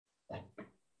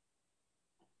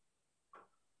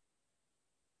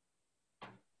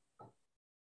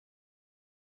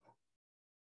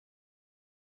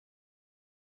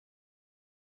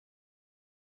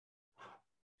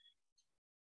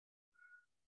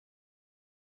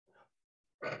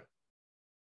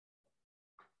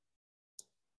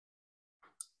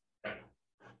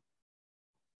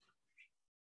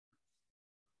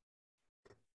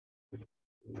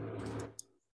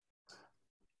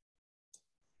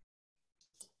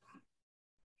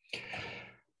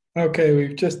Okay,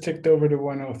 we've just ticked over to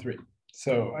 103.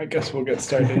 So I guess we'll get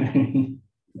started.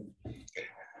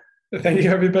 Thank you,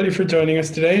 everybody, for joining us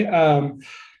today.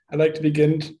 I'd like to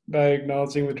begin by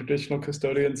acknowledging the traditional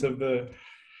custodians of the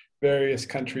various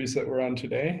countries that we're on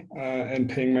today and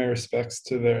paying my respects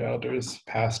to their elders,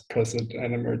 past, present,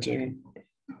 and emerging.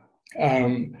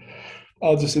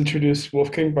 I'll just introduce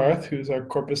Wolfgang Barth, who's our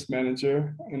corpus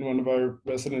manager and one of our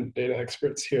resident data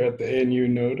experts here at the ANU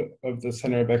node of the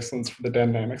Center of Excellence for the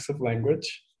Dynamics of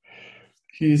Language.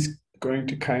 He's going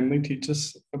to kindly teach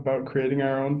us about creating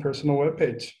our own personal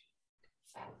webpage.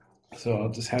 So I'll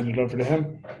just hand it over to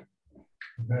him.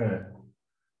 Okay.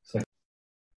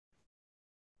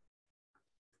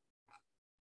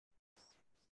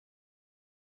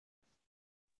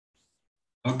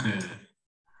 Okay.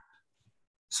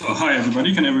 So hi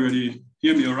everybody, can everybody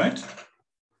hear me all right?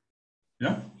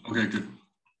 Yeah, okay, good.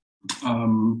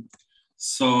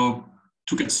 So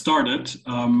to get started,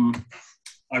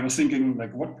 I was thinking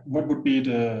like what would be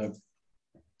the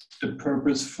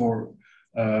purpose for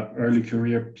early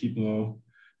career people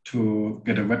to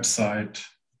get a website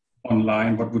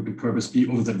online? What would the purpose be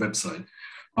of that website?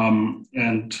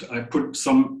 And I put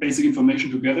some basic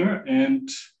information together, and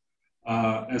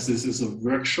as this is a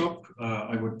workshop,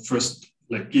 I would first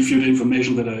give you the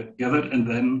information that I gathered, and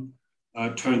then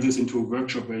turn this into a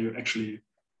workshop where you actually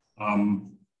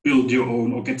build your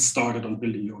own or get started on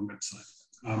building your own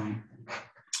website.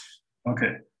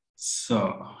 Okay,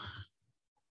 so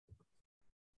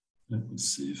let me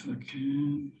see if I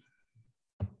can.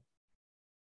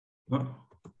 Oh.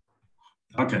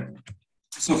 Okay,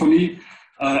 so for me,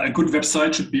 a good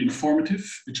website should be informative,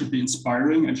 it should be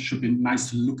inspiring, and it should be nice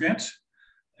to look at.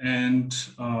 And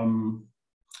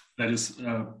that is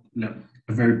a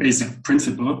very basic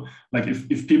principle. Like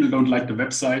if people don't like the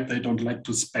website, they don't like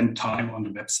to spend time on the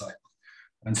website.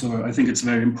 And so I think it's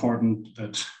very important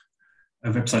that a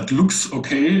website looks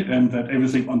okay and that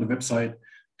everything on the website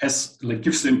has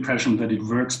gives the impression that it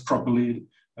works properly,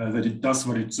 that it does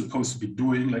what it's supposed to be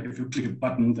doing. Like if you click a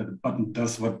button, that the button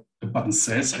does what the button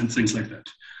says and things like that.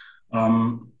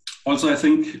 Also, I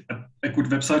think a good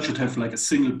website should have a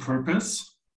single purpose.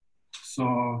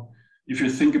 So if you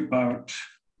think about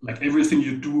everything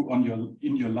you do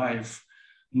in your life,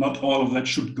 not all of that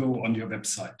should go on your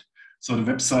website. So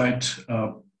the website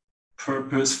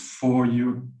purpose for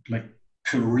your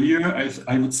career,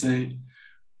 I would say,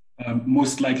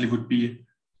 most likely would be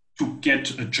to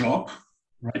get a job,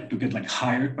 right? To get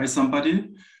hired by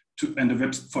somebody.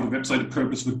 And for the website, the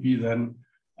purpose would be then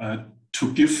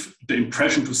to give the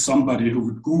impression to somebody who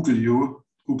would Google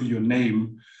your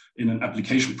name in an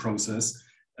application process,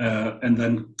 and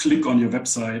then click on your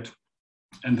website,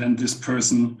 and then this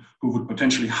person who would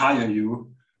potentially hire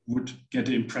you would get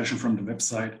the impression from the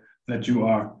website that you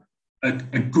are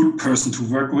a good person to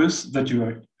work with, that you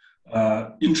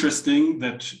are interesting,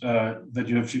 that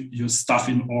you have your stuff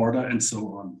in order, and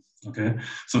so on. Okay,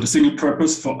 so the single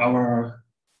purpose for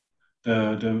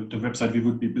the website we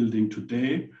would be building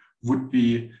today would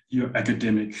be your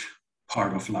academic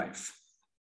part of life.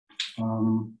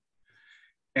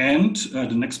 And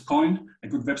the next point, a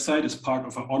good website is part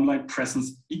of an online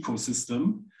presence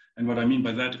ecosystem. And what I mean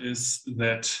by that is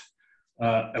that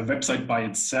a website by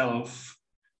itself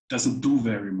doesn't do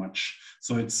very much.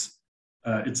 So it's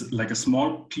like a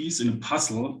small piece in a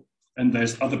puzzle, and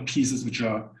there's other pieces which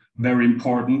are very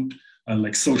important,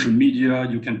 like social media.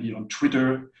 You can be on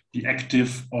Twitter, be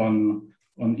active on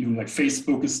even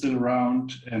Facebook is still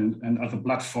around, and other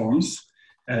platforms,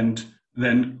 and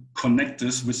then connect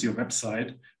this with your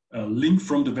website, link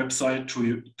from the website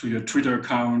to your Twitter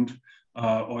account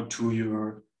or to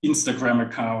your Instagram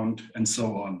account, and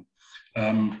so on.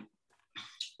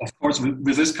 Of course,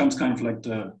 with this comes kind of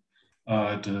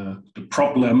the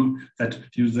problem that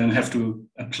you then have to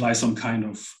apply some kind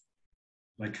of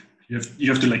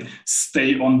you have to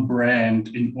stay on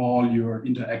brand in all your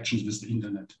interactions with the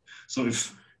internet. So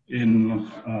if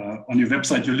on your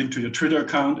website you link to your Twitter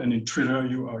account, and in Twitter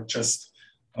you are just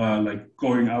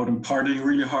going out and partying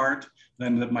really hard,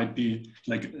 then that might be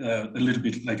a little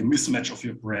bit like a mismatch of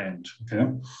your brand. Okay,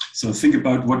 so think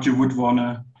about what you would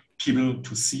want people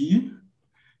to see,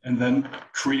 and then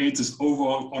create this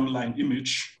overall online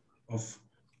image of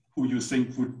who you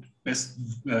think would best,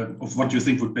 of what you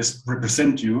think would best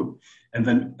represent you. And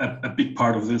then a big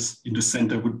part of this in the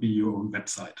center would be your own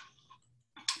website.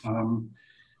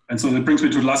 And so that brings me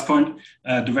to the last point.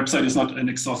 The website is not an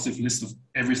exhaustive list of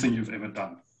everything you've ever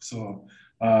done. So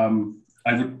I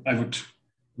would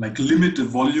limit the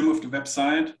volume of the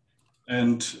website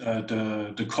and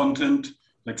the content,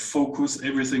 focus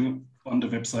everything on the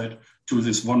website to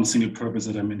this one single purpose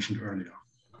that I mentioned earlier.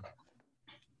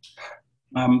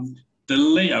 The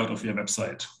layout of your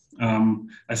website.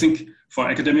 I think for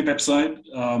academic website,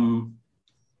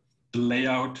 the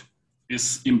layout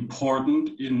is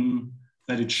important in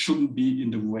that it shouldn't be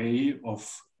in the way of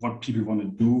what people want to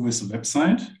do with the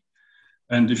website.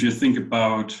 And if you think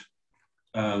about,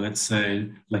 let's say,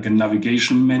 like a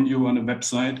navigation menu on a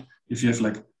website, if you have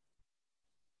like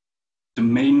the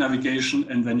main navigation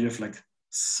and then you have like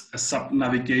a sub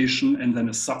navigation and then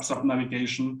a sub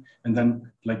navigation, and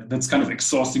then like that's kind of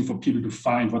exhausting for people to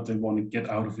find what they want to get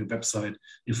out of your website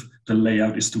if the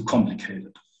layout is too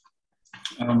complicated.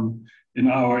 In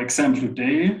our example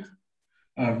today,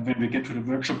 when we get to the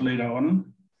workshop later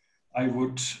on, I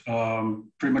would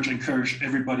pretty much encourage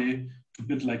everybody to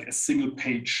build like a single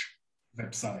page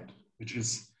website, which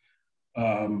is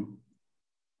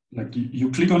like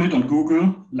you click on it on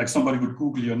Google, like somebody would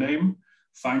Google your name,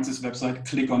 finds this website,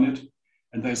 click on it,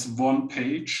 and there's one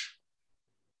page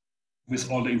with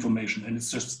all the information. And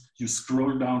it's just, you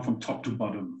scroll down from top to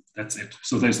bottom. That's it.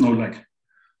 So there's no like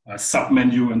sub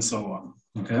menu and so on.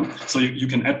 Okay. So you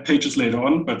can add pages later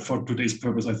on, but for today's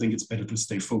purpose, I think it's better to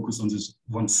stay focused on this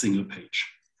one single page.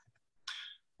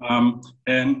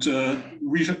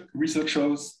 Research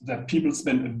shows that people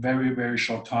spend a very, very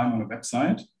short time on a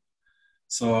website.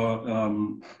 So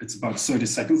it's about 30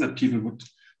 seconds that people would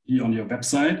be on your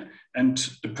website. And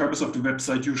the purpose of the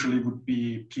website usually would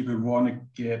be people want to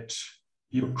get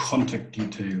your contact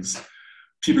details.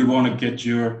 People want to get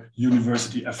your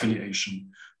university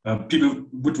affiliation. People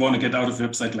would want to get out of the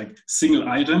website like single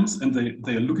items, and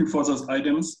they are looking for those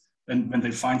items. And when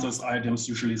they find those items,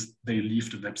 usually they leave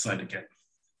the website again.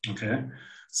 Okay.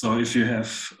 So if you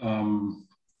have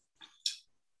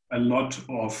a lot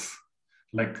of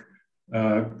like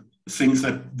things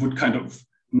that would kind of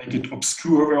make it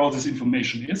obscure where all this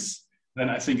information is, then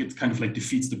I think it kind of like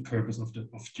defeats the purpose of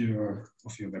your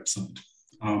website.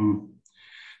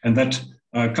 And that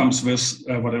comes with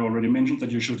what I already mentioned,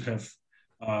 that you should have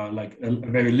like a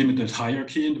very limited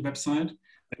hierarchy in the website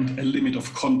and a limit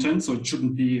of content. So it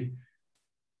shouldn't be,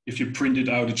 if you print it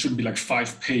out, it shouldn't be like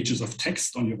 5 pages of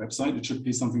text on your website. It should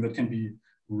be something that can be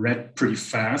read pretty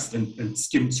fast and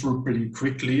skimmed through pretty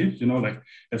quickly, you know, like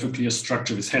have a clear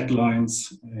structure with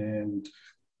headlines and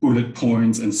bullet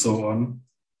points and so on,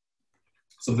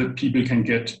 so that people can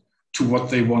get to what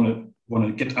they want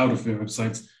to get out of their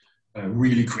websites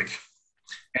really quick.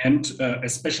 And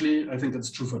especially, I think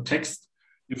that's true for text.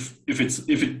 If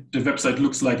the website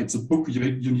looks like it's a book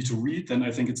you need to read, then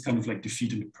I think it's kind of like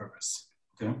defeating the purpose.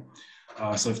 Okay,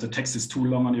 so if the text is too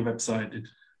long on your website,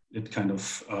 it kind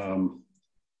of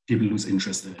people lose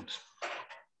interest in it.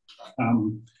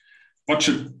 What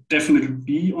should definitely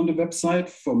be on the website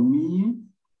for me?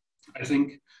 I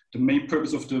think the main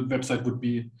purpose of the website would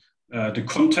be the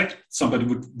contact. Somebody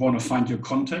would want to find your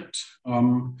contact.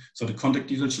 So the contact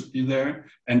details should be there,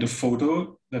 and a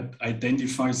photo that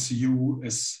identifies you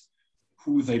as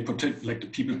who they protect, like the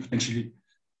people potentially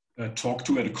talk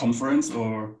to at a conference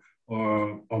or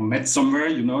met somewhere.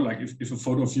 You know, like if a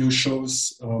photo of you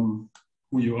shows who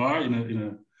you are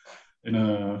in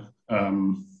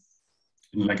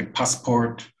like a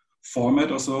passport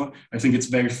format or so, I think it's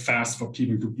very fast for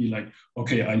people to be like,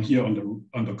 okay, I'm here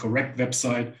on the correct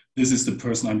website. This is the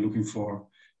person I'm looking for,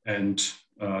 and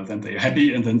then they're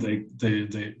happy, and then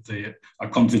they are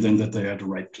confident that they are at the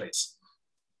right place.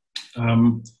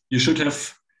 You should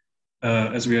have,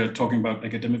 as we are talking about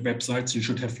academic websites, you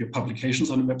should have your publications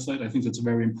on the website. I think that's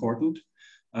very important,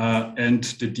 and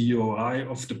the DOI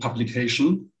of the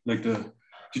publication, like the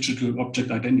digital object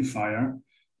identifier,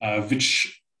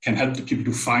 which can help the people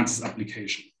to find this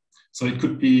application. So it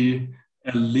could be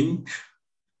a link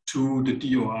to the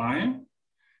DOI.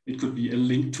 It could be a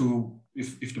link to,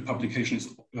 if the publication is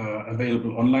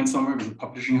available online somewhere with a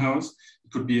publishing house,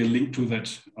 it could be a link to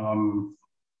that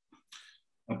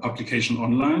publication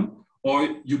online. Or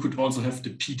you could also have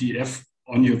the PDF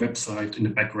on your website in the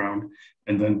background,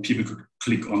 and then people could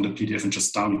click on the PDF and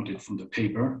just download it from the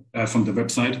paper, from the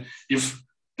website, if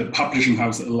the publishing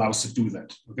house allows to do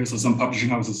that. Okay, so some publishing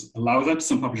houses allow that,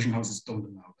 some publishing houses don't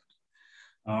allow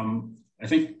that. I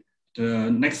think the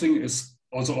next thing is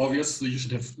also obvious. So you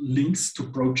should have links to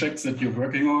projects that you're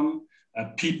working on,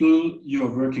 people you're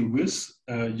working with.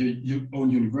 Your own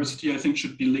university, I think,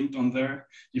 should be linked on there.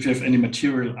 If you have any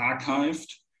material archived,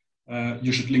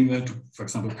 you should link that to, for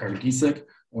example, Paradisec,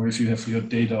 or if you have your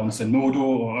data on Zenodo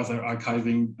or other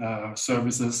archiving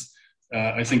services,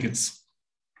 I think it's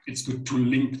good to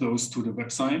link those to the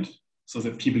website so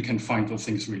that people can find those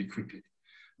things really quickly.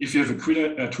 If you have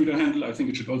a Twitter handle, I think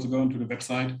it should also go onto the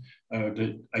website.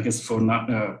 I guess for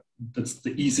now, that's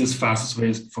the easiest, fastest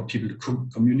way for people to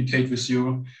communicate with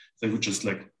you. They would just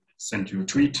like send you a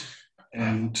tweet.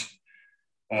 And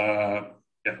yeah,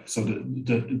 so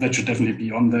that should definitely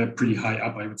be on there, pretty high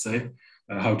up, I would say,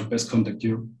 how to best contact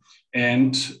you.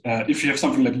 And if you have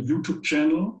something like a YouTube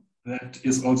channel, that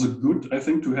is also good, I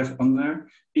think, to have on there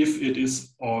if it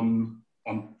is on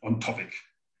topic.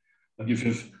 Like if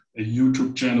you have a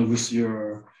YouTube channel with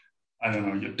your, I don't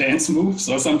know, your dance moves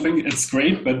or something, it's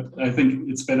great, but I think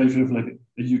it's better if you have like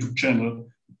a YouTube channel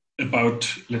about,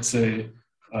 let's say,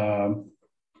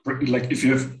 like if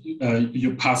you have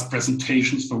your past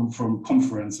presentations from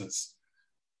conferences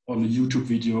on a YouTube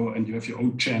video and you have your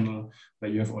own channel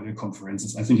where you have all your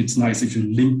conferences. I think it's nice if you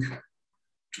link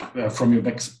from your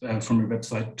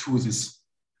website to this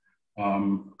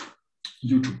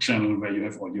YouTube channel where you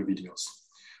have all your videos.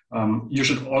 You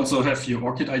should also have your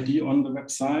ORCID ID on the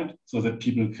website so that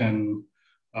people can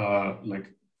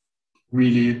like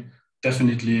really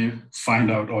definitely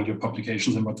find out all your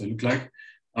publications and what they look like.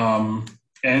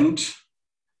 And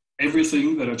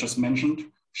everything that I just mentioned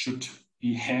should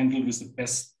be handled with the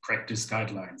best practice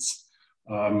guidelines,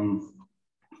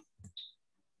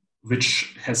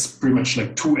 which has pretty much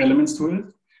like two elements to it.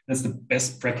 That's the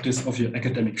best practice of your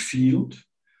academic field.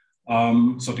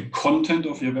 So the content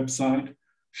of your website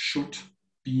should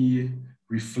be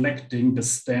reflecting the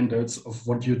standards of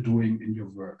what you're doing in your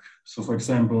work. So for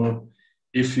example,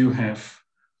 if you have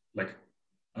like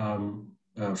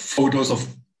photos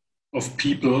of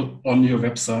people on your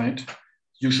website,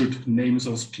 you should name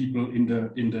those people in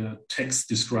the text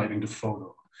describing the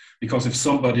photo. Because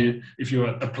if you're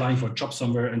applying for a job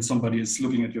somewhere and somebody is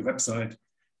looking at your website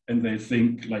and they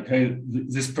think like, hey,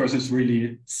 this person is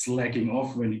really slacking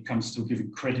off when it comes to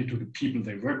giving credit to the people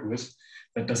they work with,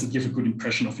 that doesn't give a good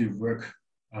impression of your work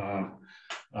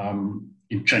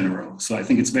in general. So I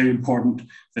think it's very important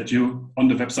that you on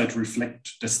the website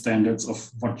reflect the standards of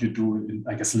what you do in,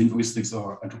 I guess, linguistics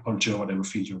or anthropology or whatever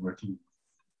field you're working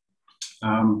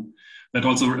in. That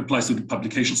also applies to the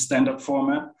publication standard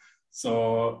format.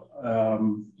 So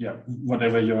yeah,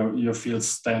 whatever your field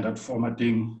standard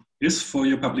formatting is for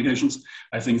your publications,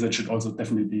 I think that should also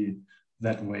definitely be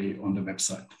that way on the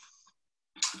website.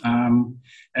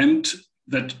 And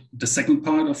that the second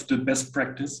part of the best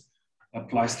practice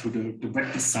applies to the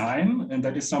web design. And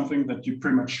that is something that you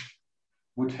pretty much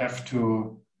would have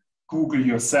to Google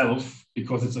yourself,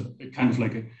 because it's a kind of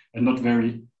like a not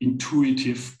very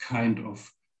intuitive kind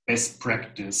of best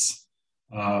practice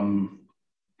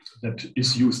that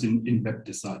is used in web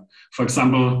design. For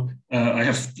example, I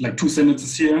have like 2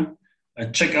 sentences here.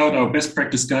 Check out our best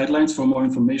practice guidelines for more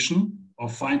information, or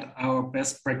find our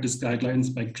best practice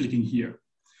guidelines by clicking here.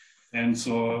 And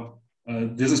so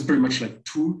this is pretty much like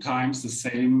 2 times the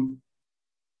same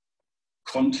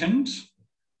content,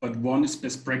 but one is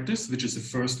best practice, which is the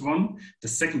first one. The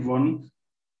second one,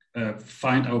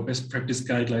 find our best practice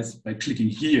guidelines by clicking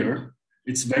here.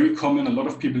 It's very common, a lot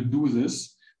of people do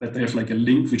this, that they have like a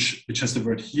link which has the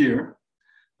word here,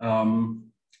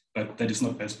 but that is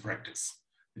not best practice.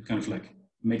 It kind of like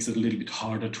makes it a little bit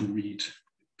harder to read,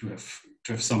 to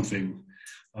have something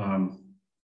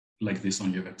like this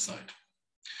on your website.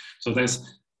 So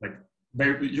there's like,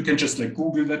 you can just like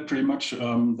Google that pretty much.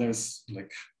 There's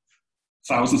like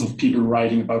thousands of people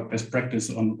writing about best practice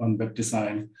on web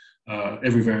design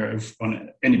everywhere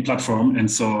on any platform. And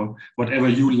so whatever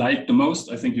you like the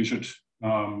most, I think you should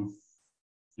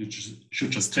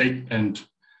just take and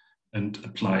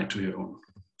apply to your own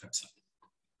website.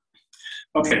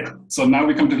 Okay, so now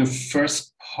we come to the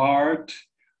first part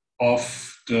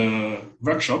of the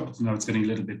workshop. Now it's getting a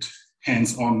little bit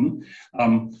hands-on.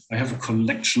 I have a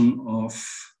collection of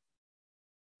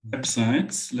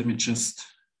websites. Let me just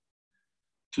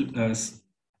I'm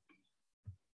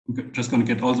just going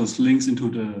to get all those links into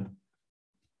the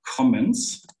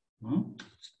comments.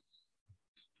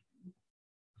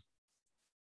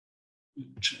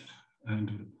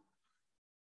 And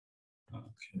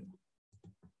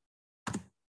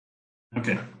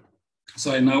okay.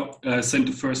 So I now sent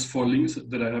the first 4 links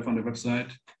that I have on the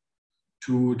website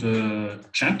to the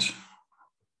chat.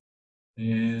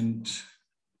 And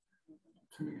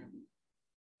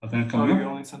are they coming? You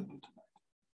only sent them to me.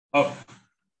 Oh,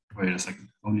 wait a second.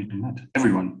 Only to Matt.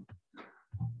 Everyone.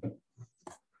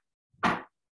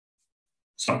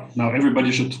 So now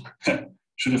everybody should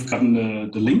have gotten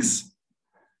the links.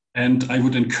 And I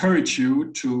would encourage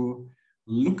you to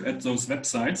look at those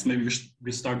websites. Maybe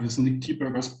we start with Nick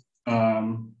Tieberger's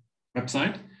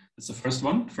website. That's the first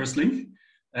one, first link.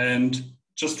 And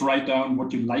just write down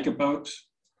what you like about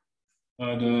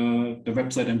the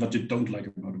website and what you don't like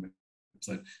about the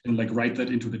website. And like write that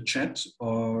into the chat,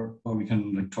 or we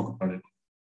can like talk about it.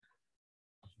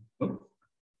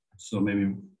 So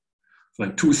maybe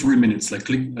like 2-3 minutes. Like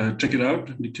click, check it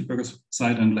out, Nick Tipperger's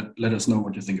site, and let us know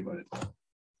what you think about it.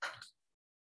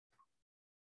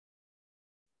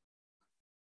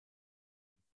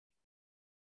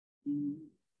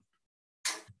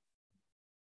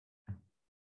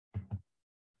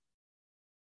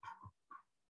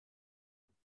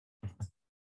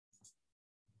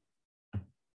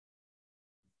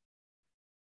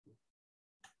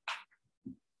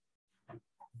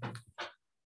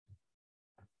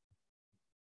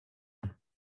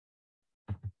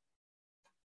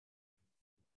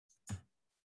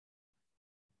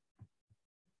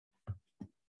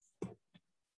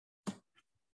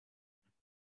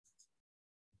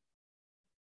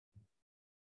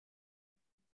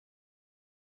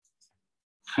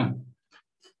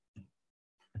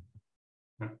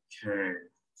 Okay,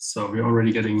 so we're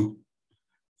already getting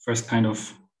first kind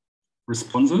of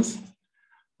responses.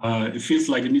 It feels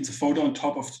like it needs a photo on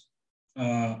top of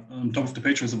the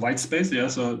page with a white space. Yeah,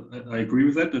 so I agree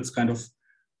with that. It's kind of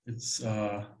it's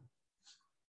not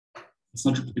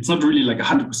really like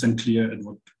 100% clear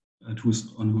at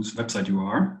whose website you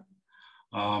are.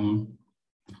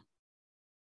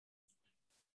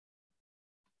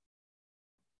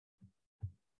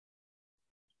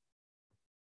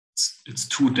 It's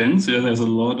too dense. Yeah, there's a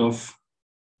lot of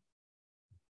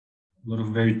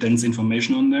very dense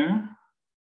information on there.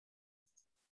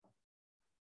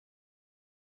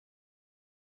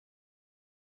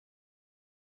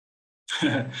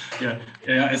 yeah,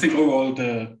 I think overall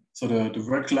the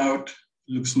word cloud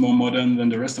looks more modern than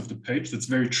the rest of the page. That's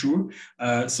very true.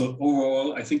 So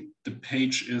overall, I think the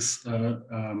page is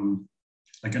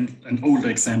like an older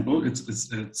example.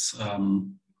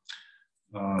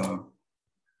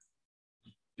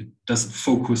 It doesn't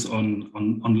focus on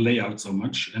layout so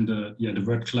much, and the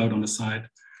word cloud on the side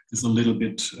is a little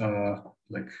bit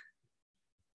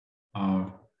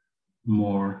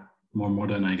more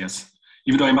modern, I guess.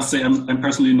 Even though I must say I'm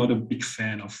personally not a big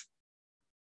fan of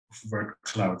word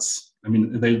clouds. I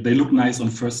mean, they look nice when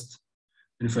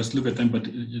you first look at them,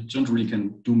 but you don't really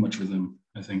can do much with them,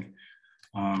 I think.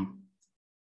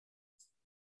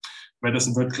 Where does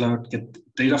the word cloud get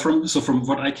data from? So from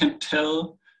what I can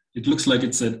tell, it looks like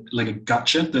it's like a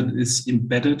gadget that is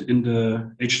embedded in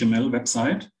the HTML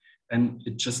website, and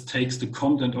it just takes the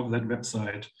content of that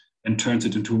website and turns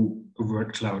it into a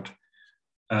word cloud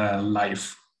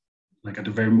live, like at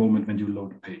the very moment when you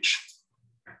load the page.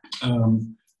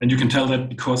 And you can tell that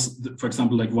because, for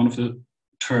example, like one of the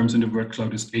terms in the word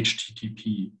cloud is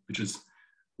HTTP, which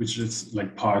is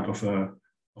like part of a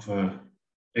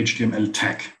HTML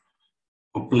tag,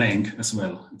 or blank as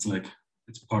well. It's like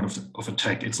it's part of a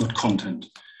tag. It's not content.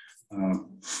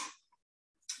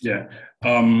 Yeah.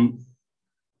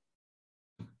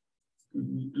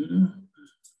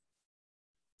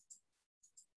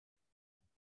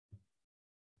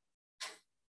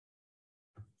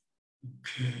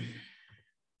 Okay.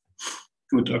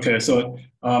 Good. Okay. So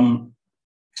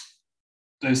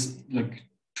there's like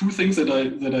two things that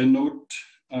I note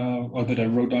or that I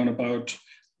wrote down about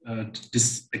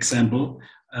this example.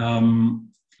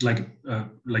 Like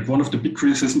one of the big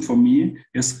criticism for me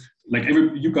is like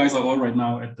you guys are all right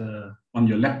now on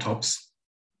your laptops,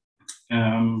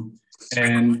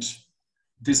 and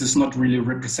this is not really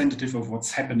representative of what's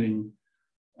happening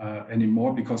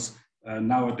anymore, because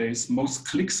nowadays most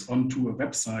clicks onto a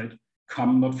website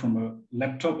come not from a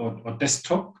laptop or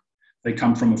desktop, they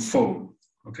come from a phone.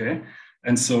 Okay,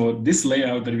 and so this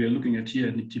layout that we are looking at here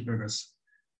at Nick Tipperger's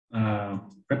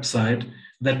website,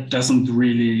 that doesn't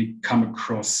really come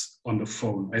across on the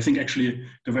phone. I think actually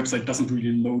the website doesn't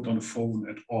really load on a phone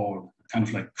at all. It kind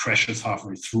of like crashes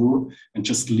halfway through and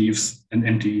just leaves an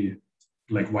empty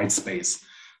like white space.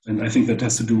 And I think that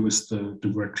has to do with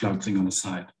the word cloud thing on the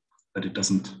side, that it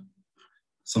doesn't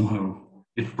somehow,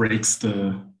 it breaks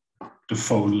the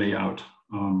phone layout.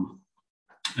 And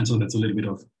so that's a little bit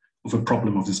of a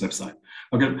problem of this website.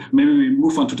 Okay, maybe we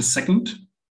move on to the second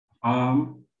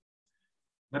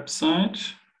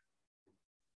website.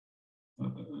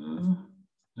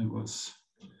 It was,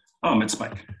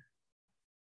 MedSpike.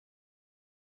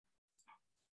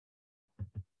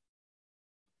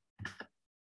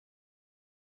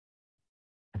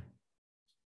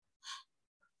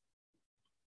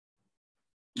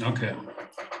 Okay.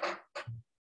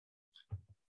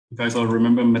 You guys all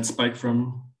remember MedSpike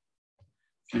from a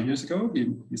few years ago?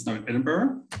 He's now in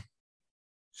Edinburgh.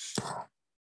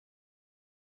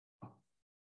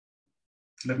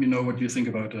 Let me know what you think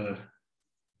about the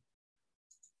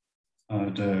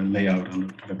layout on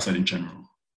the website in general.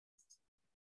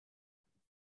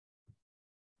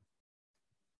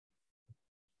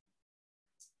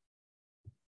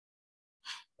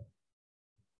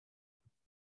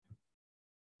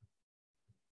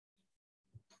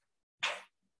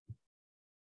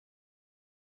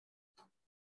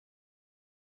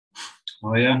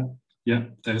 Oh yeah, yeah.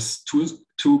 There's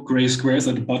two gray squares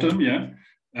at the bottom. Yeah.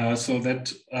 So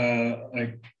that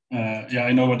yeah,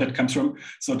 I know what that comes from.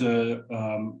 So the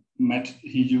Matt,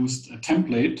 he used a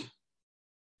template,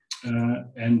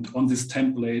 and on this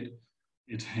template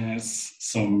it has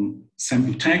some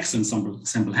sample text and some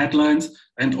sample headlines,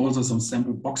 and also some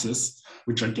sample boxes,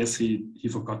 which I guess he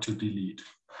forgot to delete.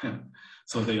 Yeah.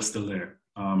 So they are still there.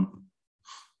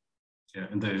 Yeah,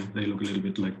 and they look a little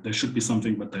bit like there should be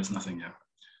something, but there's nothing. Yeah.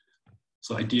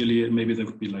 So ideally, maybe there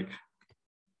would be like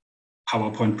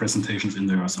PowerPoint presentations in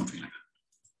there or something like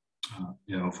that.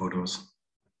 Yeah, or photos.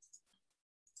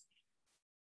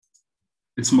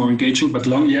 It's more engaging, but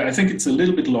long. Yeah, I think it's a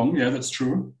little bit long. Yeah, that's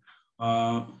true.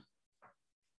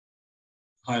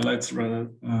 Highlights rather,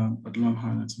 but long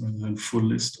highlights rather than full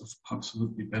list of pubs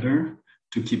would be better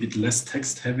to keep it less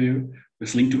text heavy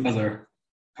with link to other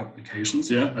publications.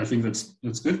 Yeah, I think that's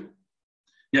good.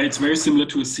 Yeah, it's very similar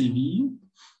to a CV.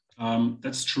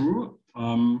 That's true.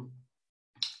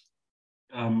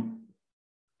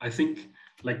 I think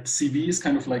like CV is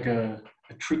kind of like a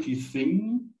tricky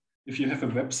thing. If you have a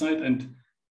website and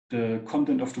the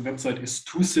content of the website is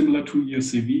too similar to your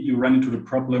CV, you run into the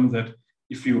problem that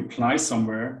if you apply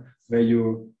somewhere where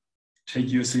you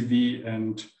take your CV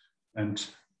and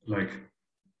like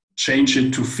change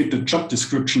it to fit the job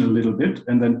description a little bit,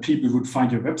 and then people would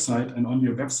find your website, and on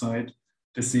your website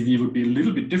the CV would be a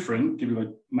little bit different.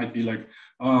 People might be like,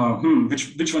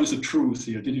 which one is the truth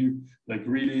here? Did you like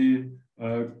really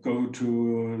go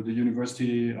to the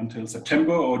university until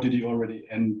September, or did you already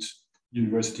end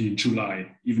university in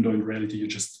July, even though in reality you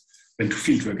just went to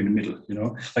fieldwork in the middle, you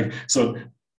know? Like, so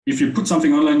if you put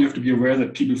something online, you have to be aware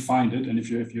that people find it. And if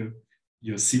you have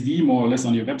your CV more or less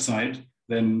on your website,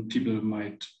 then people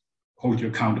might hold you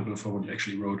accountable for what you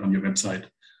actually wrote on your website,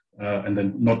 and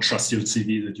then not trust your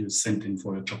CV that you sent in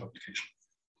for a job application.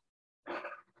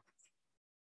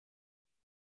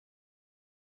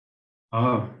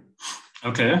 Oh,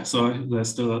 okay. So there's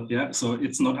still, yeah, so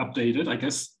it's not updated, I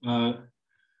guess.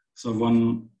 So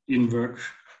one in-work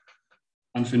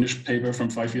unfinished paper from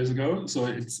 5 years ago. So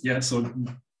it's, yeah, so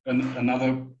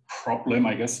another problem,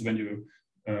 I guess, when you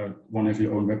want to have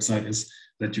your own website is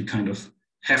that you kind of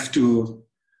have to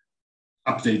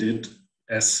update it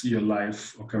as your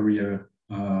life or career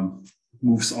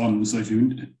moves on. So if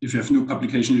you have new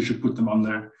publications, you should put them on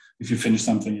there. If you finish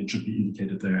something, it should be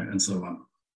indicated there, and so on.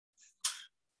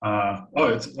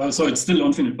 So it's still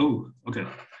unfinished. Oh, okay.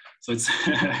 So it's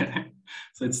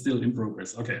so it's still in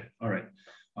progress. Okay, all right.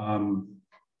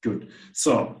 Good.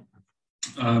 So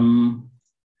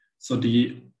so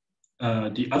the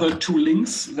other two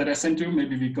links that I sent you,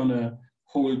 maybe we're gonna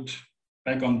hold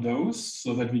back on those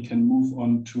so that we can move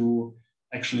on to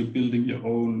actually building your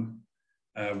own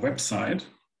website.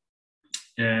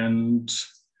 And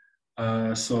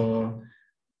I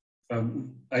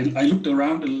looked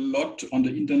around a lot on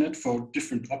the internet for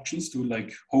different options to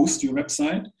like host your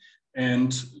website.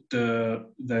 And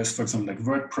there's, for example, like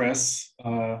WordPress,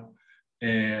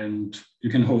 and you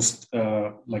can host,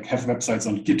 like have websites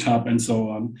on GitHub and so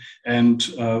on. And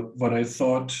what I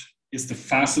thought is the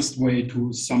fastest way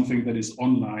to something that is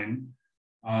online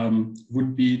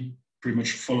would be pretty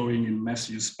much following in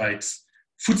Matthew Spike's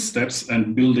footsteps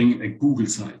and building a Google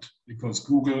site, because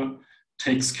Google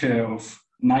takes care of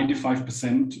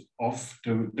 95% of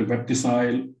the web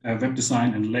design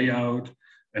and layout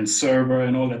and server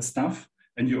and all that stuff.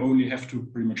 And you only have to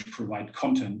pretty much provide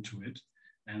content to it,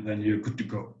 and then you're good to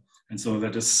go. And so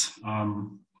that is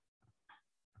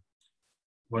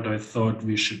what I thought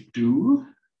we should do.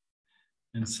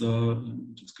 And so let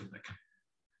me just go back.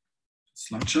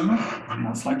 Slideshow,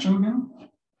 not slideshow again.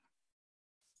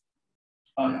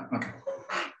 Oh yeah, okay.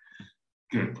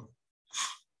 Good.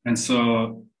 And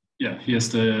so, yeah, here's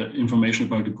the information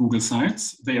about the Google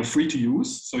sites. They are free to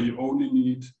use, so you only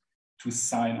need to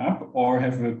sign up or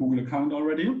have a Google account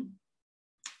already.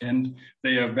 And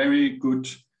they are very good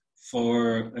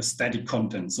for static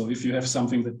content. So if you have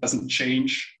something that doesn't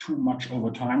change too much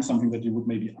over time, something that you would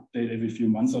maybe update every few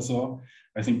months or so,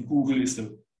 I think Google is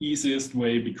the easiest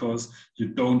way, because you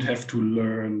don't have to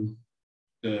learn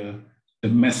the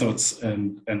methods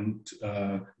and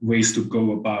ways to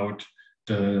go about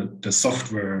the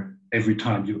software every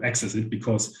time you access it,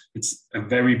 because it's a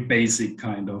very basic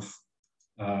kind of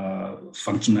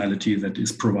functionality that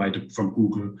is provided from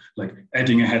Google, like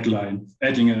adding a headline,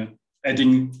 adding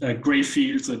gray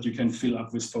fields that you can fill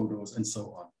up with photos and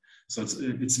so on. So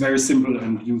it's very simple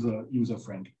and user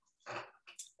friendly,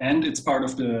 and it's part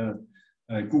of the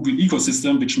Google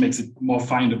ecosystem, which makes it more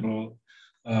findable.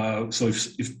 So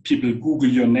if people Google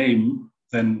your name,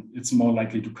 then it's more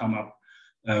likely to come up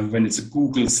when it's a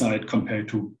Google site compared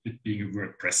to it being a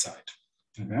WordPress site.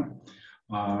 Okay.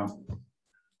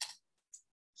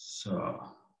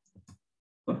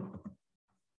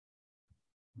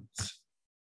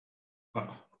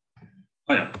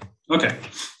 Oh yeah. Okay.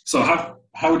 So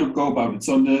how to go about it?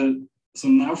 So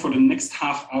now for the next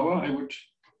half hour, I would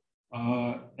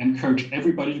encourage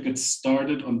everybody to get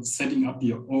started on setting up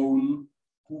your own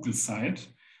Google site,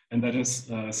 and that is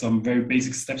some very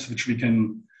basic steps which we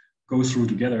can go through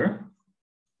together.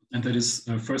 And that is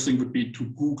first thing would be to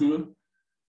Google,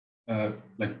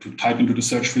 like to type into the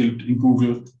search field in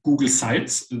Google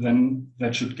Sites. Then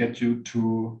that should get you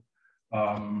to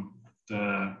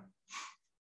the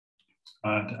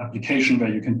application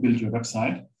where you can build your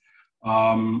website.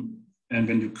 And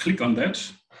when you click on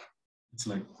that, it's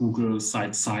like Google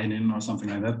Site Sign In or something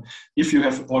like that. If you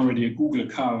have already a Google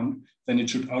account, then it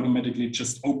should automatically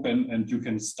just open and you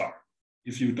can start.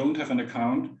 If you don't have an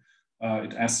account,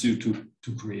 it asks you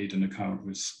to create an account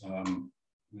with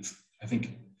I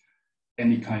think,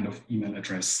 any kind of email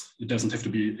address. It doesn't have to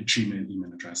be a Gmail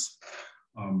email address.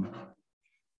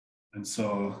 And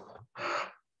so,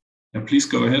 yeah, please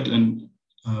go ahead and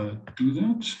do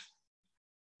that.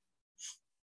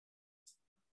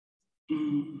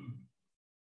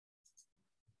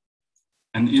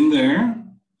 And in there,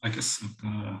 I guess I'm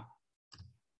gonna.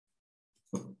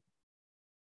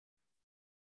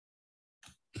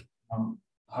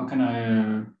 How can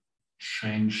I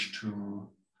change to?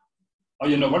 Oh,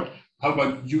 you know what? How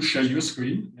about you share your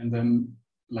screen and then,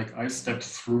 like, I step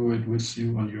through it with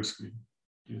you on your screen.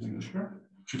 Do you think that's fair?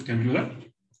 Can we do that?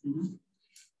 Mm-hmm.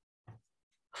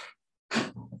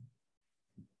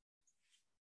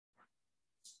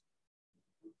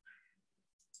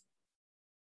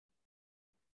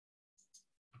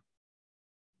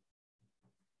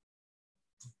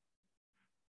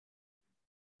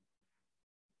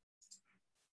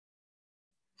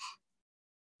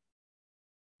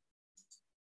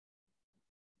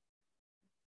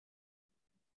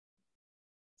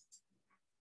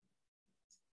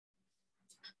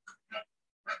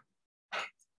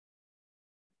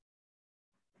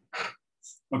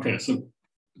 Okay, so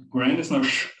Grant is now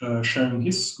sharing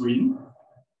his screen.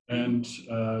 And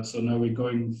so now we're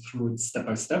going through it step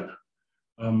by step.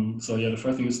 So yeah, the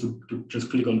first thing is to just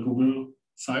click on Google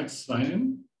Sites, sign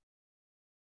in.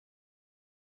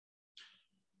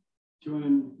 Do you want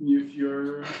to mute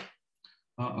your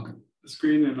okay,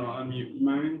 screen and I'll unmute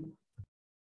mine?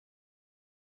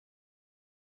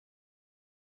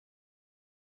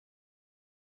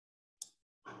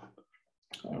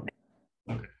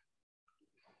 Okay.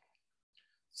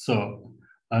 So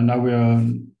now we're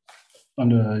on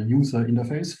the user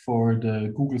interface for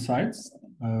the Google Sites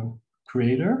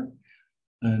creator.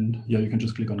 And yeah, you can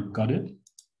just click on Got It.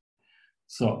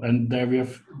 So, and there we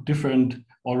have different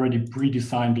already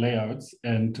pre-designed layouts.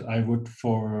 And I would,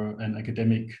 for an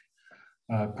academic,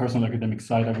 personal academic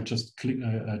site, I would just click,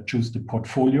 choose the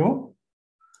portfolio.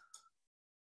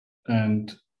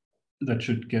 And that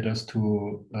should get us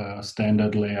to a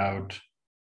standard layout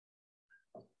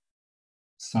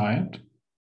site.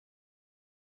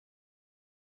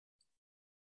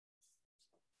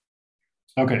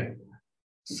 Okay,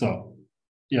 so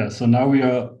yeah, so now we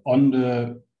are on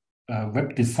the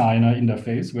web designer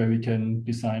interface where we can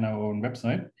design our own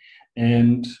website.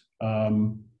 And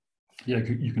yeah,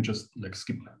 you can just like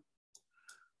skip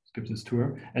this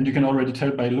tour. And you can already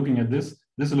tell by looking at this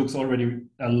looks already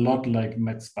a lot like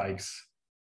Matt Spike's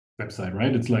website,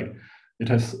 right? It's like, it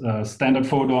has a standard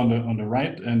photo on the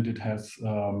right, and it has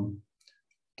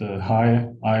the hi,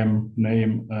 I'm,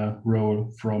 name,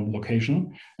 role, from,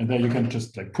 location. And there you can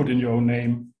just like put in your own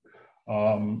name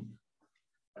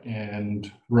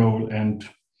and role and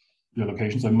your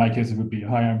location. So in my case, it would be,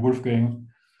 hi, I'm Wolfgang,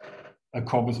 a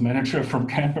corpus manager from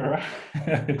Canberra.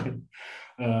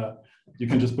 You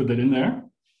can just put that in there.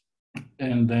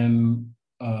 And then,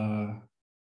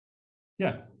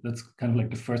 yeah, that's kind of like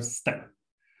the first step.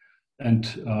 And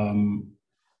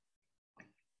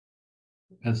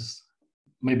as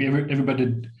maybe everybody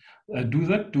do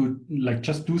that,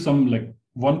 just do some like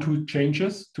 1-2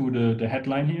 changes to the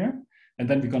headline here. And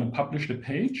then we're going to publish the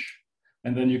page.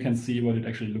 And then you can see what it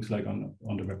actually looks like on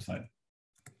the website.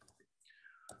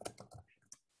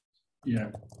 Yeah.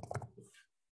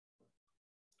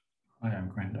 I am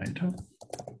Grant Data.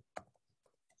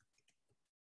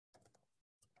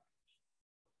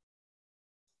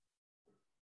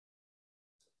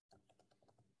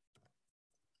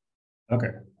 Okay,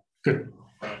 good.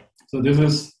 So this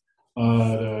is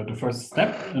the first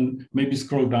step, and maybe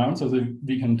scroll down so that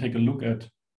we can take a look at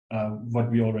what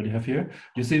we already have here.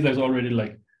 You see there's already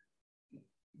like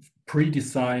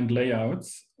pre-designed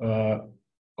layouts,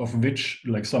 of which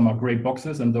like some are gray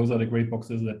boxes, and those are the gray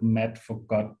boxes that Matt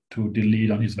forgot to delete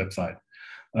on his website.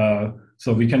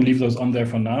 So we can leave those on there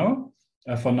for now.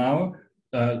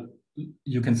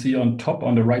 You can see on top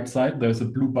on the right side, there's a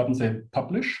blue button saying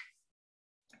publish.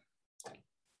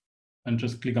 And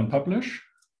just click on publish.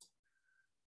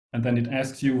 And then it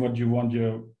asks you what you want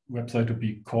your website to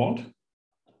be called.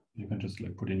 You can just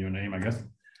like put in your name, I guess.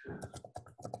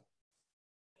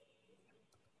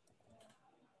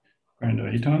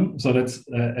 So that's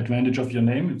advantage of your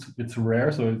name. It's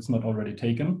rare, so it's not already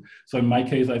taken. So in my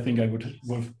case, I think I would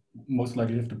most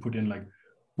likely have to put in like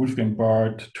Wolfgang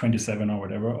Barth 27 or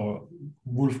whatever, or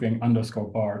Wolfgang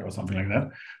 _ Barth or something like that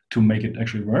to make it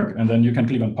actually work. And then you can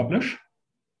click on publish.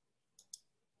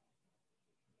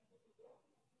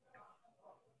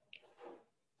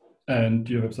 And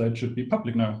your website should be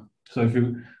public now. So if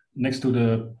you, next to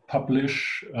the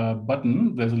publish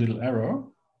button, there's a little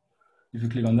arrow. If you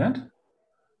click on that,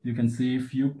 you can see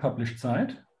view published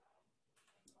site.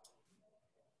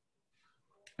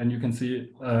 And you can see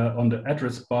on the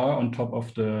address bar on top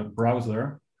of the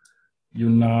browser, you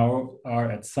now are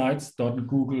at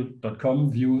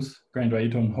sites.google.com views Grand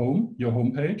home, your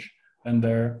homepage, and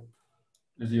there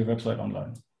is your website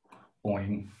online.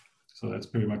 Boing. So that's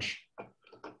pretty much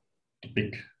the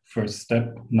big first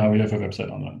step. Now we have a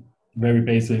website online. Very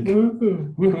basic.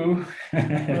 Woohoo! Woohoo!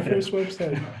 My first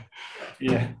website.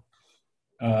 Yeah.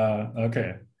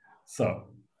 Okay. So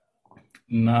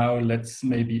now let's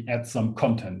maybe add some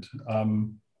content.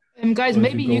 Guys, so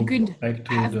maybe you could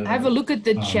have a look at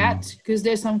the chat, because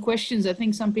there's some questions. I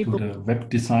think some people. To the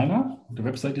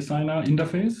website designer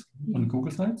interface on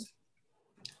Google Sites.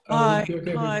 Hi,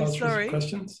 sorry.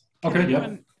 Questions?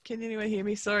 Okay, Can anyone hear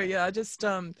me? Sorry, yeah, this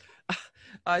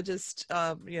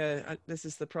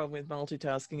is the problem with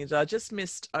multitasking. Is I just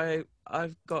missed.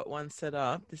 I've got one set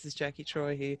up. This is Jackie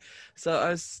Troy here. So I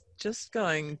was just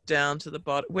going down to the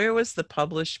bottom. Where was the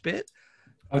publish bit?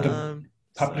 The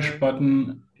publish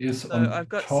button is on I've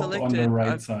got top selected, on the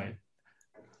right side.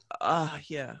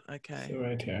 Yeah, okay. So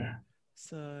right here.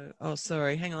 So, oh,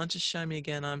 sorry. Hang on, just show me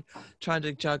again. I'm trying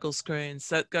to juggle screens.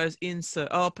 So it goes insert.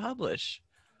 Oh, publish.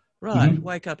 Right. Mm-hmm.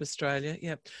 Wake up, Australia.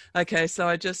 Yep. Okay. So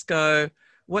I just go.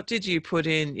 What did you put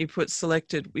in? You put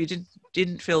selected. You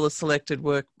didn't fill the selected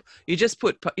work. You just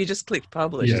clicked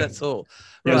publish. Yeah. That's all.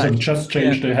 Yeah. Right. So just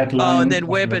change the headline. Oh, and then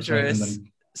web address.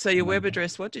 So your web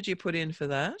address. What did you put in for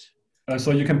that? So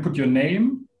you can put your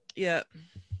name. Yeah.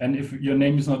 And if your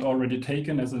name is not already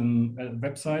taken as a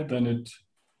website, then it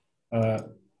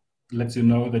lets you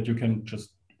know that you can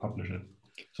just publish it.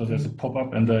 So there's a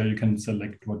pop-up, and there you can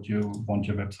select what you want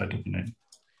your website to be named.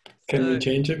 Can we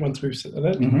change it once we've set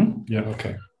it? Mm-hmm. Yeah.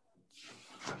 Okay.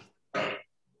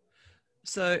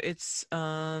 So it's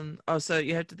so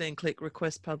you have to then click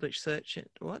request publish search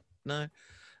it. What? No.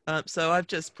 So I've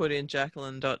just put in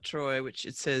Jacqueline.Troy, which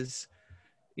it says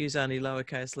use only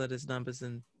lowercase letters, numbers,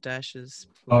 and dashes.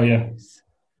 Please. Oh yeah.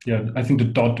 Yeah, I think the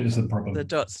dot is a problem. The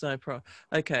dot's no problem.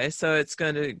 Okay, so it's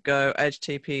going to go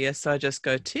HTTPS. So I just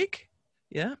go tick.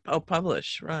 Yeah. I'll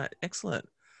publish. Right. Excellent.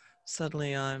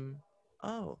 Suddenly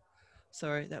oh,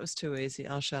 sorry. That was too easy.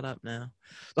 I'll shut up now.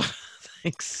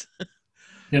 Thanks.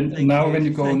 And now when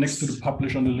you go next to the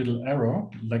publish on the little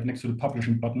arrow, like next to the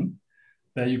publishing button,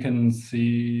 there you can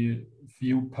see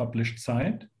view published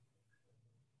site.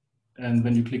 And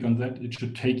when you click on that, it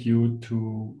should take you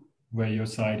to where your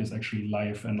site is actually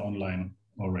live and online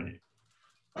already.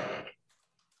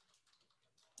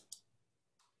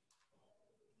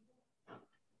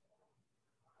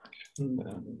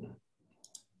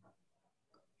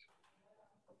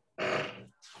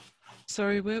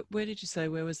 Sorry, where did you say?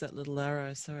 Where was that little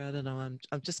arrow? Sorry, I don't know.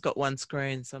 I've just got one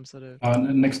screen, so I'm sort of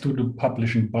next to the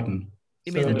publishing button.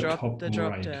 You mean the drop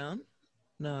down?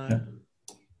 No.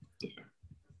 Yeah.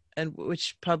 And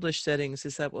which publish settings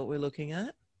is that? What we're looking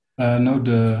at? No,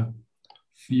 the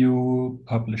view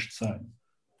published site.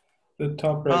 The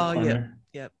top right corner.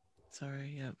 Yeah. Yep.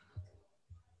 Sorry. Yep.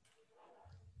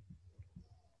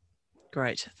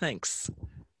 Great. Thanks.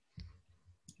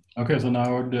 Okay, so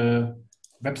now the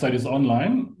website is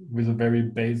online with a very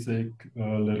basic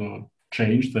little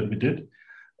change that we did.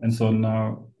 And so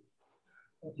now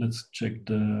let's check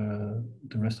the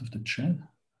rest of the chat.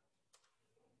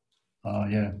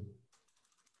 Yeah.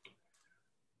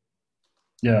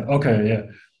 Yeah, okay, yeah.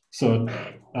 So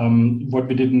what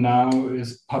we did now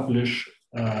is publish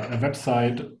a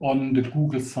website on the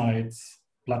Google Sites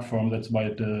platform. That's why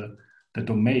the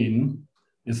domain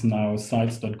is now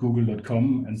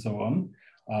sites.google.com and so on.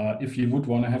 If you would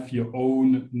want to have your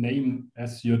own name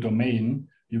as your domain,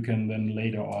 you can then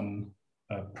later on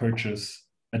purchase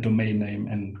a domain name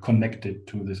and connect it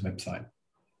to this website.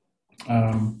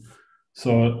 I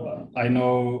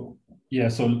know, yeah,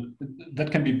 so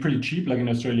that can be pretty cheap. Like in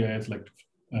Australia, it's like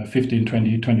 15,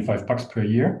 20, 25 bucks per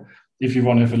year. If you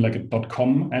want to have like a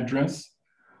 .com address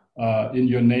in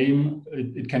your name,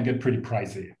 it can get pretty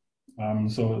pricey.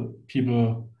 So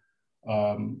people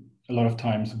a lot of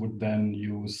times would then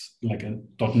use like a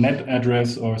 .net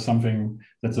address or something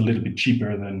that's a little bit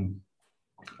cheaper than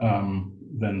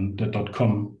the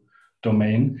 .com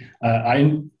domain.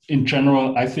 In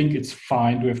general, I think it's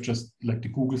fine to have just like the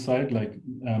Google site, like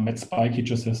Matt Spike, he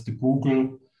just has the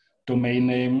Google domain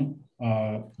name,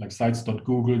 like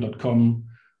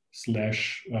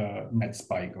sites.google.com/Matt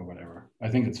Spike or whatever. I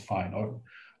think it's fine. Or,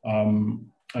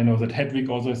 I know that Hedwig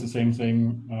also has the same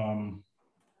thing,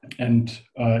 and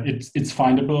it's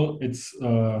findable. It's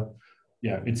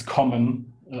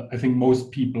common. I think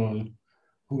most people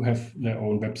who have their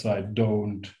own website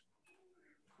don't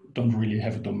really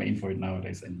have a domain for it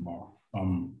nowadays anymore.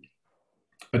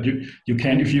 But you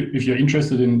can, if you're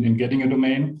interested in getting a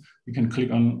domain, you can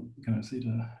click on. Can I see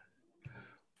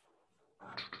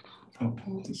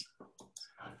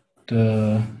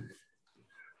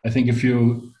I think if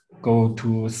you go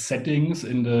to settings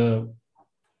on the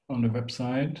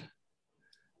website,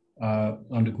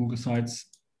 on the Google sites,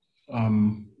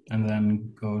 and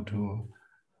then go to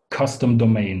custom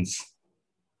domains.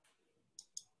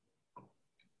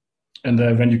 And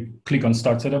when you click on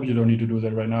Start Setup, you don't need to do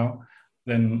that right now,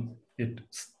 then it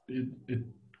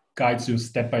guides you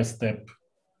step by step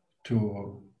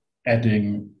to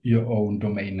adding your own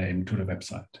domain name to the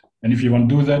website. And if you want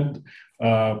to do that,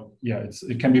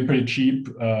 it can be pretty cheap,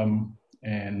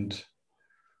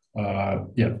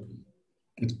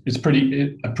 it's a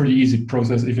pretty easy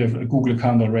process. If you have a Google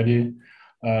account already,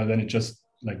 then it just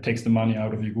like takes the money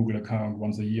out of your Google account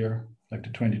once a year, like the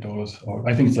 $20, or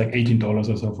I think it's like $18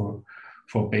 or so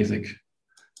for basic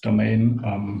domain.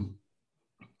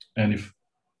 And if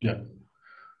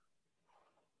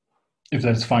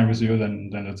that's fine with you, then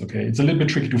that's okay. It's a little bit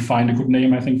tricky to find a good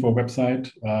name, I think, for a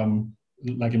website.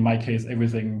 Like in my case,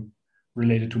 everything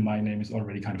related to my name is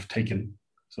already kind of taken.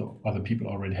 So other people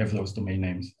already have those domain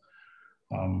names.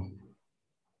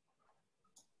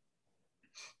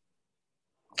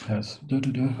 Yes.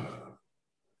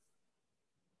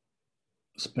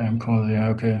 Spam call, yeah,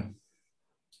 okay.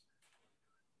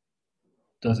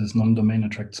 Does this non-domain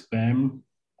attract spam?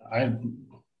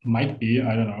 Might be,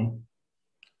 I don't know.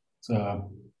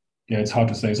 So yeah, it's hard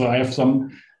to say. So I have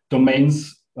some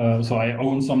domains, so I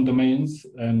own some domains,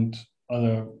 and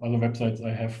other websites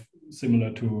I have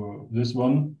similar to this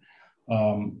one,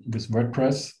 with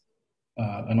WordPress,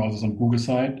 and also some Google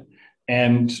site.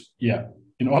 And yeah,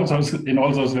 in all those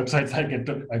websites I get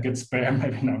spam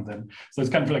every now and then. So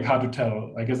it's kind of like hard to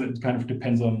tell. I guess it kind of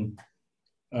depends on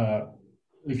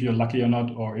if you're lucky or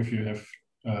not, or if you have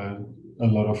a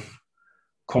lot of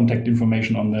contact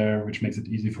information on there, which makes it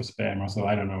easy for spam or so.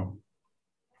 I don't know.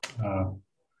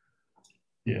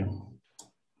 Yeah.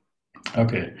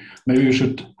 Okay, maybe we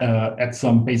should add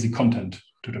some basic content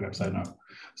to the website now.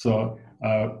 So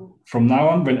from now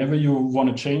on, whenever you want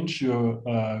to change your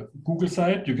Google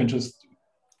site, you can just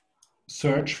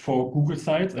search for Google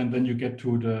sites, and then you get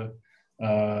to the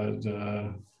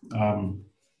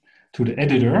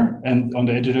editor, and on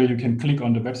the editor you can click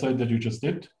on the website that you just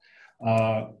did,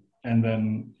 and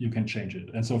then you can change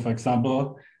it. And so, for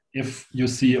example, if you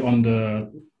see on the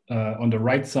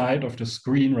right side of the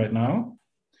screen right now,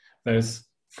 there's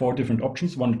 4 different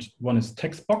options. One is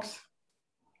text box,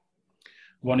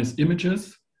 one is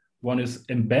images, one is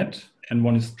embed, and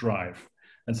one is drive.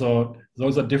 And so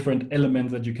those are different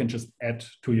elements that you can just add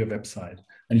to your website.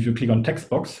 And if you click on text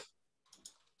box,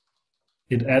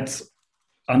 it adds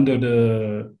under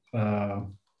the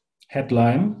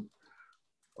headline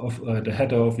of the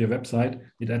header of your website,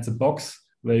 it adds a box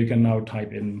where you can now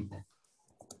type in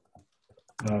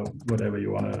whatever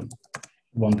you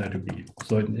want there to be.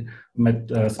 So in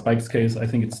Spike's case, I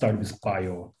think it started with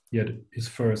bio. His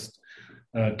first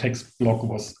text block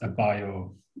was a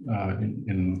bio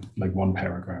in like 1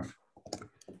 paragraph.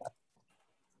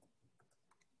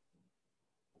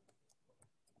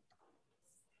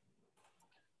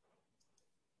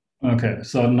 Okay,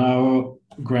 so now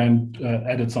Grant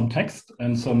added some text.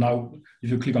 And so now if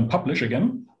you click on publish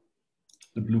again,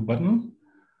 the blue button,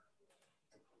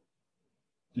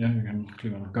 yeah, you can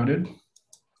click on got it.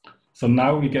 So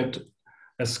now we get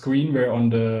a screen where on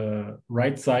the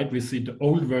right side, we see the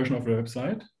old version of the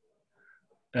website.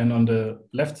 And on the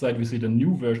left side, we see the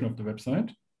new version of the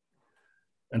website.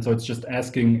 And so it's just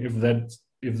asking if that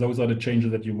if those are the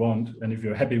changes that you want, and if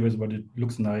you're happy with what it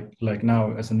looks like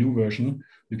now as a new version,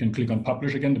 you can click on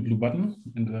publish again, the blue button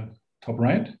in the top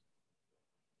right.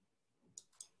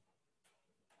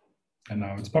 And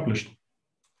now it's published.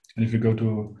 And if you go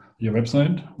to your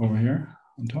website over here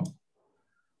on top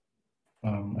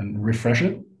and refresh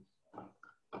it,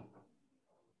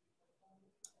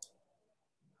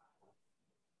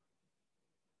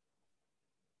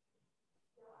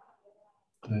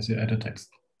 there's your edit text.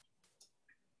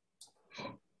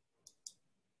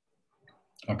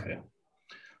 Okay,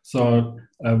 so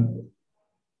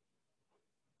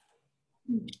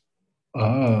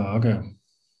okay.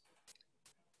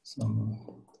 So,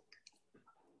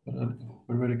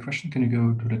 what about the question? Can you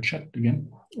go to the chat again?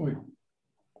 Oh,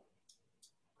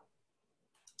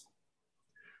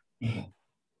 yeah.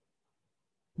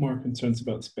 More concerns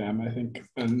about spam, I think,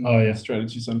 and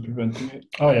strategies on preventing it.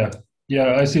 Oh yeah,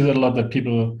 yeah. I see that a lot. That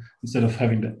people, instead of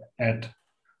having the ad,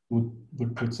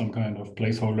 would put some kind of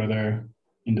placeholder there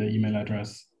in the email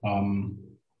address.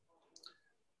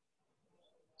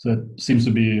 So it seems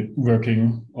to be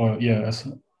working. Or yeah.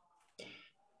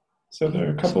 So there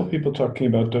are a couple of people talking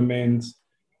about domains.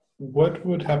 What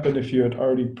would happen if you had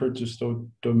already purchased a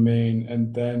domain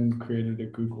and then created a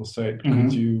Google site?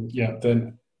 Could you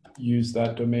then use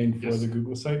that domain for the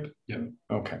Google site? Yeah.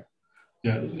 Okay.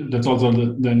 Yeah, that's also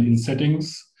then in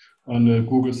settings on the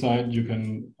Google site, you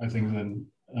can, I think, then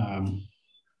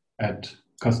add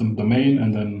custom domain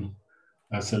and then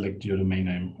select your domain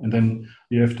name. And then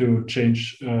you have to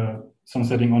change some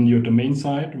setting on your domain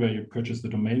site where you purchase the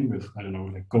domain with, I don't know,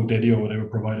 like GoDaddy or whatever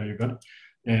provider you got.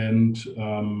 And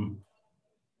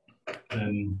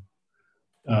then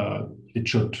it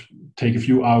should take a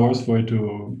few hours for it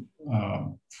to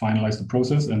finalize the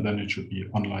process, and then it should be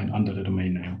online under the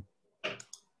domain name.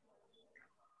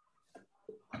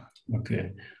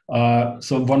 Okay,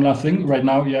 so one last thing right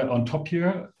now, on top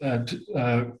here,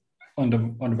 on the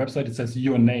website, it says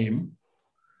your name.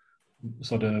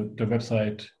 So the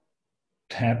website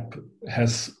tab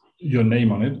has your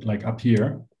name on it, like up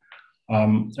here.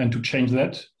 And to change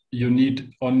that, you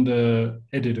need, on the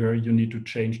editor, you need to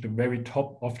change the very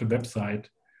top of the website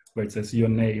where it says your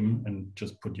name, and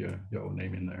just put your own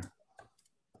name in there.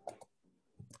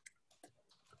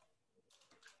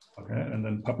 Okay, and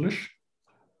then publish.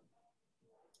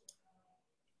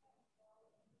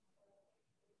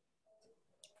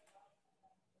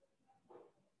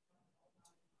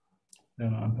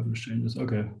 Then unpublished changes.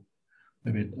 Okay,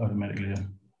 maybe it automatically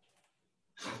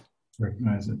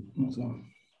recognize it. So.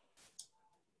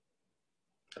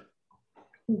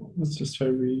 Let's just try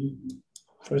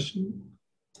refreshing.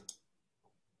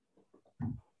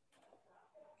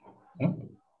 Oh.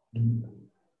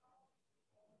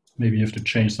 Maybe you have to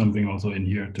change something also in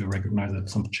here to recognize that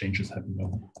some changes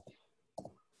happen.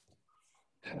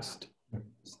 Test.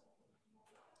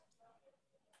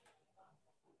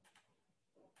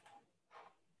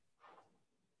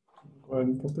 Go ahead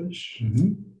and publish.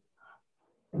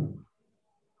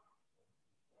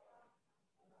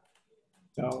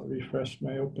 I'll refresh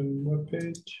my open web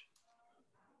page.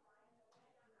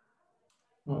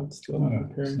 Oh, it's still not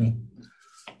appearing.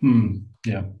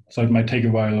 Yeah, so it might take a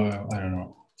while, or I don't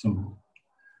know.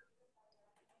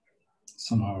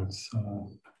 Somehow it's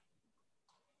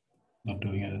not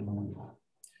doing it at the moment.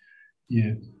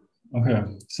 Yeah. Okay.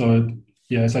 So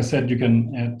yeah, as I said, you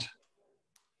can add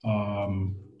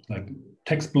like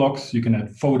text blocks. You can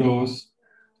add photos.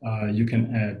 You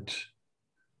can add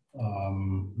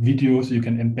videos. You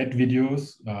can embed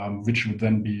videos, which would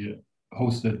then be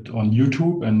hosted on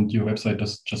YouTube, and your website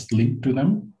does just link to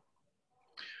them.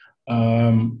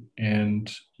 And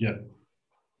yeah,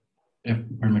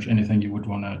 pretty much anything you would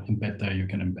want to embed there, you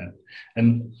can embed.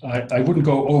 And I wouldn't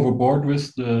go overboard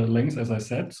with the length, as I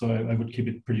said, so I would keep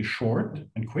it pretty short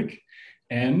and quick.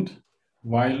 And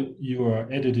while you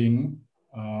are editing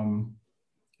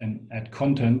and add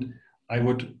content, I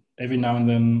would every now and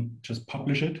then just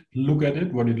publish it, look at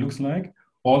it, what it looks like.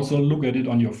 Also look at it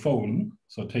on your phone.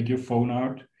 So take your phone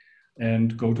out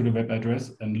and go to the web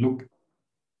address and look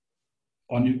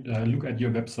at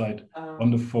your website on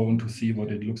the phone to see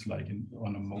what it looks like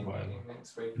on a mobile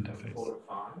interface.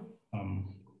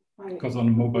 Because on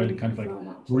a mobile, it kind of like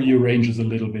rearranges a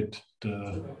little bit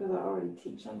the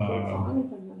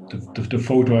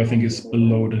photo, I think, is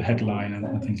below the headline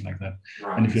and things like that.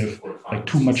 And if you have like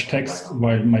too much text,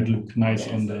 while it might look nice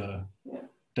on the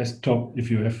desktop, if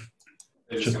you have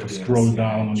just to scroll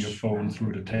down on your phone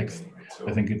through the text,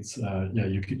 I think it's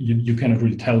you cannot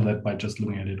really tell that by just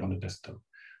looking at it on the desktop.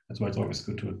 That's why it's always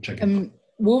good to check it.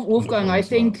 Wolfgang, I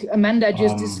think Amanda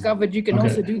just discovered you can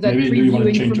also do that maybe do you want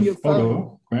to previewing change from a your photo,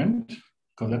 phone. Grant?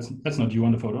 Because that's not you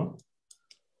on the photo.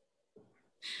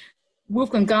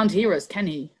 Wolfgang can't hear us, can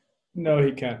he? No,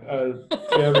 he can't.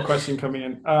 We have a question coming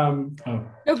in. Oh.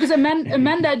 No, because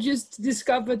Amanda just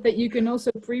discovered that you can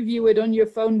also preview it on your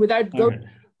phone without going. Okay.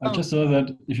 I just saw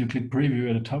that if you click preview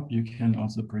at the top, you can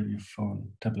also preview phone,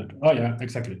 tablet. Oh yeah,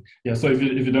 exactly. Yeah, so if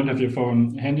you don't have your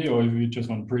phone handy, or if you just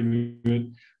want to preview it,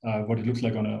 what it looks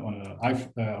like on an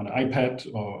iPad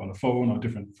or on a phone or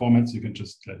different formats, you can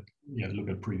just look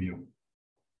at preview.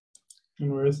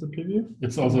 And where is the preview?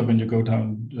 It's also when you go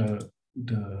down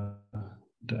the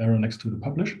arrow next to the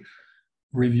publish,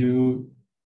 review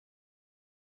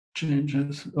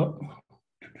changes. Oh,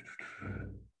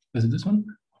 is it this one?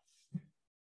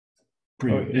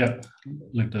 Preview. Oh, yeah,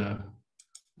 like the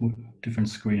different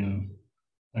screen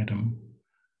item.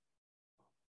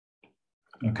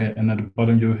 Okay, and at the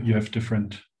bottom you have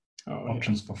different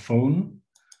options for phone.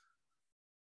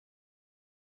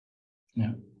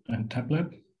 Yeah, and tablet.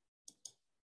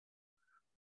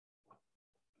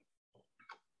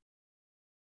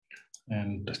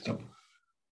 And desktop.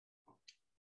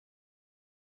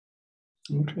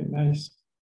 Okay, nice.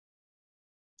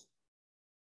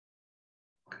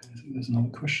 Okay, I think there's another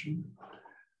question.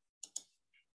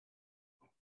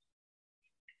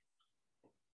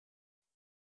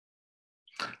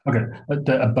 Okay,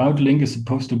 the about link is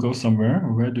supposed to go somewhere.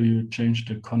 Where do you change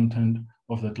the content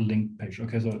of that link page?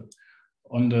 Okay, so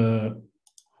on the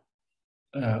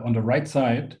right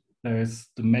side, there is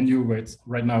the menu where it's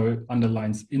right now it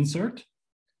underlines insert,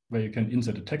 where you can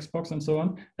insert a text box and so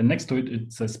on. And next to it,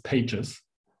 it says pages.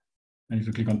 And if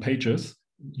you click on pages,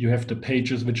 you have the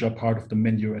pages which are part of the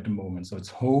menu at the moment. So it's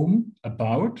home,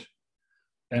 about,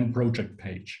 and project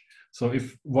page. So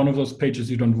if one of those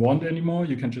pages you don't want anymore,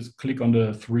 you can just click on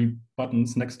the 3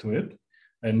 buttons next to it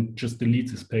and just delete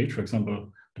this page. For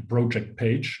example, the project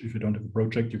page. If you don't have a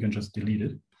project, you can just delete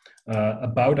it.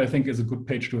 About, I think, is a good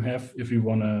page to have if you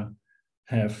want to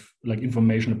have like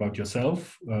information about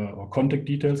yourself or contact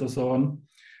details or so on.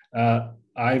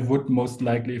 I would most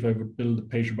likely, if I would build a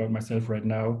page about myself right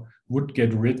now, would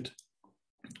get rid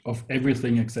of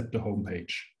everything except the home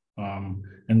page. And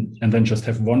then just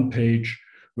have one page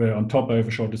where on top I have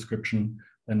a short description,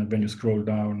 and when you scroll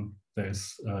down,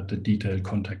 there's the detailed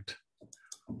contact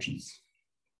options.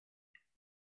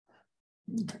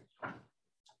 Okay.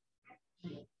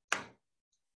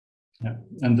 Yeah,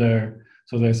 and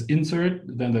so there's insert,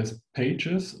 then there's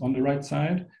pages on the right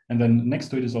side, and then next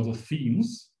to it is also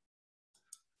themes.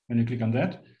 When you click on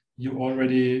that, you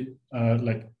already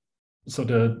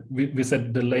we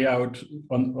said the layout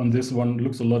on this one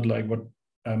looks a lot like what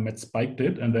Matt Spike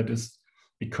did, and that is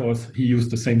because he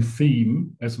used the same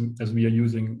theme as we are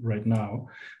using right now.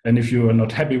 And if you are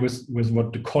not happy with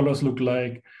what the colors look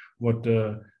like, what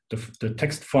the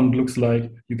text font looks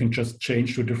like, you can just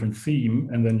change to a different theme,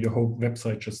 and then your whole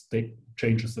website just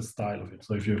changes the style of it.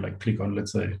 So if you click on,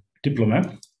 let's say,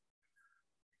 diplomat,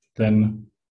 then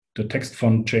the text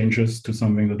font changes to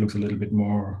something that looks a little bit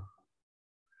more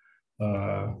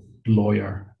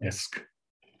lawyer-esque.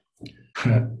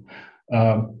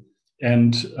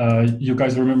 And you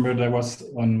guys remember there was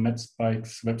on Matt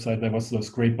Spike's website, there was those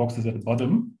gray boxes at the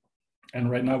bottom. And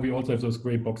right now we also have those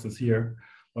gray boxes here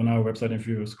on our website. If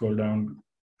you scroll down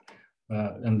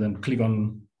and then click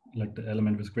on the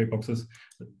element with gray boxes,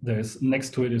 there's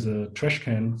next to it is a trash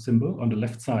can symbol on the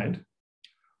left side.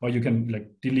 Or you can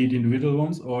delete individual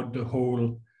ones or the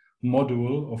whole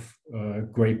module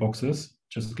of gray boxes.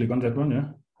 Just click on that one, yeah.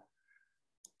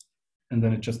 And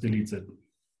then it just deletes it.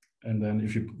 And then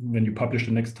when you publish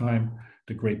the next time,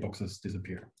 the gray boxes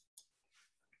disappear.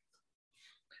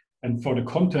 And for the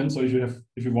content, so if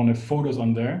you want to have photos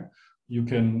on there, you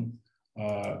can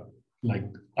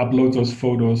upload those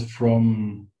photos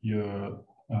from your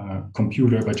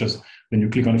computer by just when you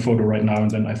click on a photo right now,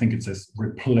 and then I think it says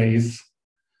replace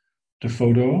the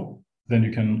photo, then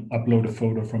you can upload a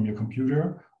photo from your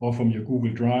computer or from your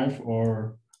Google Drive,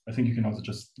 or I think you can also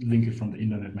just link it from the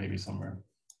internet maybe somewhere.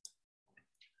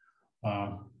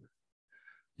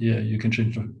 Yeah, you can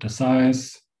change the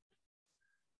size.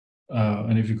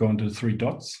 And if you go into the 3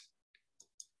 dots,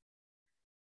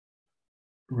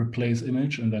 replace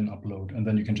image and then upload. And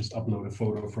then you can just upload a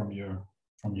photo from your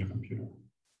computer.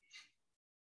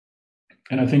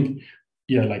 And I think,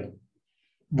 yeah,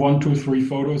 1, 2, 3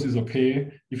 photos is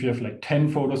okay. If you have 10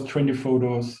 photos, 20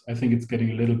 photos, I think it's getting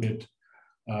a little bit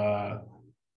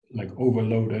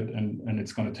overloaded, and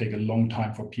it's going to take a long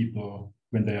time for people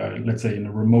when they are, let's say, in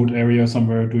a remote area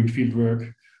somewhere doing field work,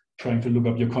 trying to look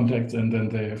up your contacts, and then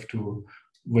they have to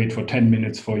wait for 10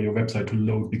 minutes for your website to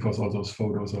load because all those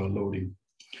photos are loading.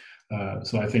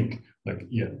 So I think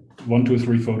 1, 2,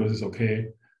 3 photos is okay.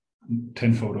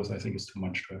 10 photos, I think, is too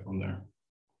much to have on there.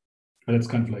 But it's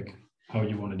kind of like how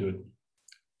you want to do it.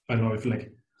 I don't know if,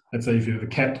 like, let's say if you have a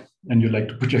cat and you like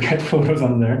to put your cat photos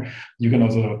on there, you can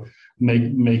also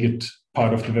make it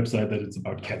part of the website that it's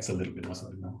about cats a little bit or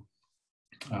something.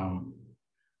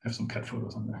 Have some cat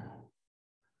photos on there.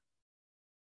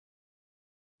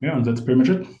 Yeah, and that's pretty much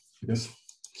it, I guess.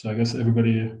 So I guess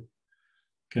everybody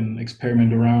can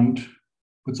experiment around,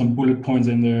 put some bullet points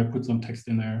in there, put some text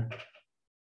in there.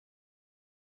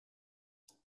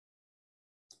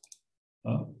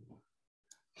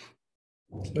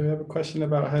 So we have a question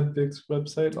about Hedvig's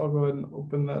website. I'll go ahead and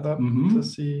open that up to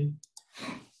see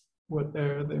what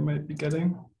error they might be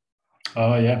getting.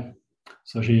 Oh yeah.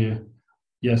 So she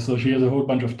has a whole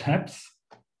bunch of tabs,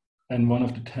 and one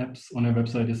of the tabs on her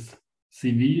website is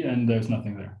CV, and there's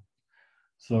nothing there.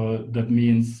 So that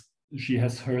means she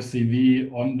has her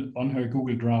CV on her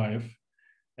Google Drive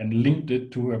and linked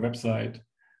it to her website,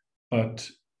 but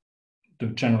the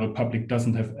general public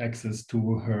doesn't have access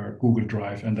to her Google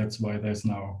Drive, and that's why there's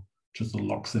now just a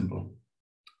lock symbol.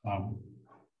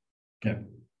 Yeah.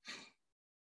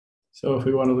 So if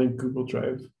we want to link Google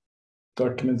Drive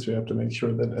documents, we have to make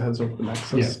sure that it has open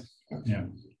access. Yeah.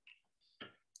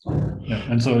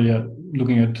 And so, yeah,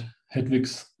 looking at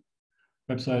Hedvig's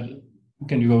website,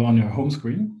 can you go on your home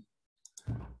screen?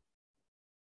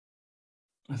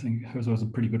 I think hers was a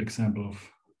pretty good example of,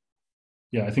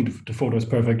 yeah, I think the photo is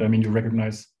perfect. I mean, you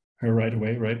recognize her right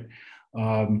away, right?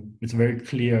 It's a very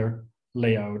clear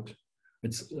layout.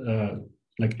 It's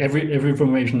like every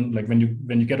information, like when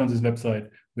you get on this website,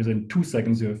 within 2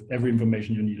 seconds, you have every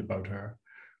information you need about her.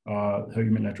 Her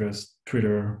email address,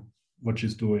 Twitter, what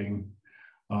she's doing.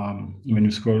 When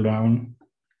you scroll down,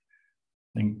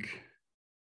 I think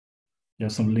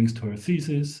there's some links to her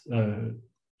thesis, her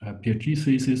PhD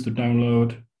thesis to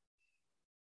download,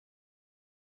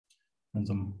 and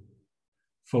some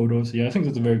photos. Yeah, I think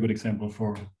that's a very good example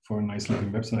for a nice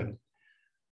looking website.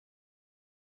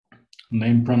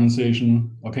 Name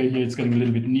pronunciation. Okay, here it's getting a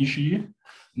little bit niche-y.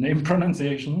 Name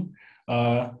pronunciation.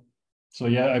 So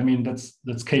yeah, I mean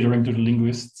that's catering to the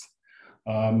linguists.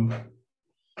 Yeah.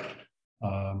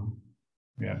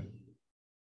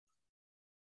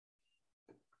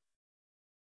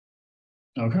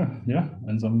 Okay, yeah,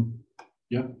 and some,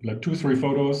 yeah, like 2-3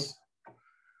 photos, a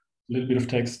little bit of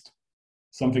text,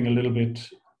 something a little bit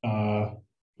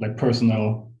like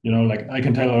personal, you know, like I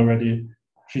can tell already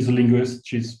she's a linguist,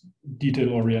 she's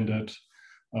detail oriented,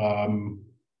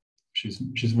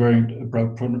 she's very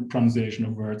proud pronunciation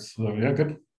of words. So yeah,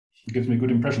 good. It gives me a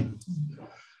good impression.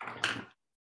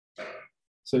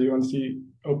 So you want to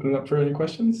open it up for any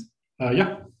questions?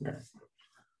 Yeah. Okay.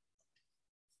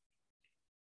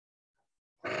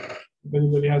 If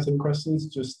anybody has any questions,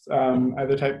 just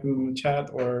either type them in the chat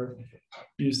or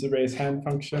use the raise hand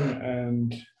function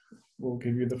and we'll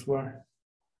give you the floor.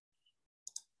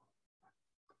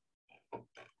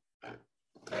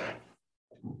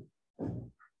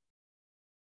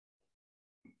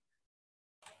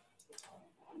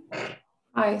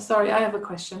 Hi, sorry, I have a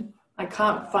question. I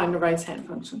can't find the raise hand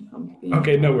function.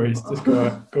 Okay, no worries. Just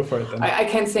go for it then. I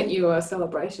can send you a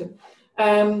celebration.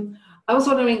 I was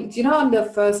wondering, do you know on the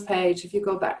first page, if you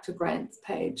go back to Grant's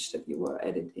page that you were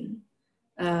editing,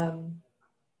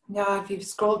 if you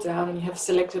scroll down and you have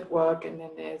selected work and then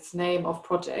there's name of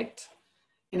project,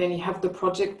 and then you have the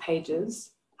project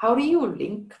pages, how do you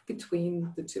link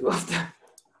between the two of them?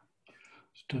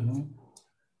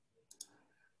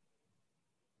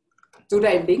 Do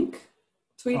they link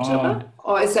to each other,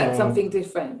 or is that something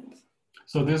different?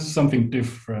 So this is something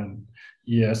different.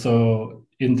 Yeah, so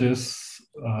in this,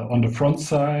 on the front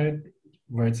side,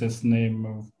 where it says name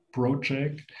of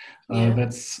project,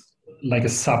 that's like a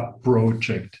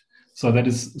sub-project. So that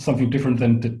is something different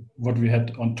than what we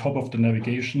had on top of the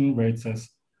navigation, where it says,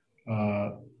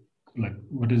 like,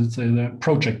 what does it say there?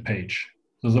 Project page.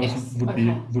 So those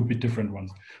would be different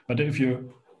ones. But if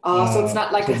you so it's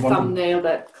not like a thumbnail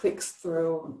that clicks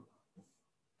through.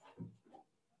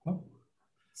 Oh.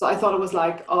 So I thought it was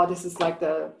like, this is like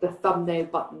the thumbnail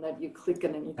button that you click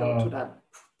and then you go to that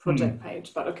project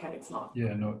page. But okay, it's not.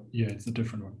 Yeah, no, yeah, it's a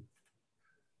different one.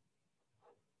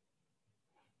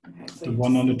 Okay, so the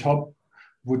one on the top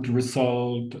would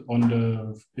result on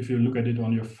the, if you look at it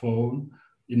on your phone,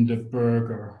 in the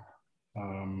burger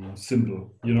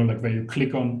symbol, you know, like where you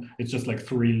click on, it's just like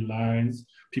 3 lines.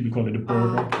 People call it a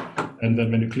burger. And then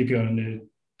when you click on it,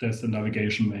 there's the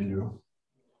navigation menu.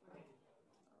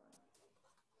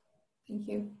 Thank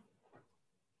you.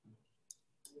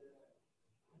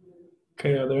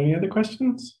 Okay, are there any other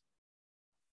questions?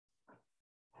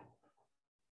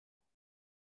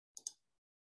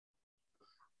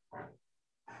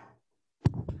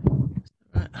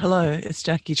 Hello, it's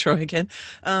Jackie Troy again.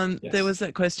 Yes. There was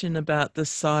that question about the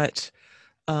site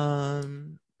for,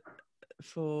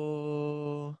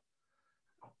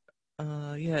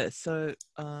 yeah, so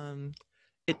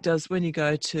it does, when you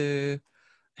go to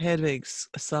Hedwig's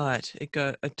site, it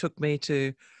took me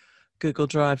to Google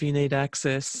Drive, you need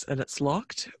access and it's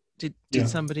locked. Did Yeah.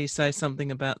 somebody say something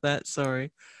about that?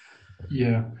 Sorry.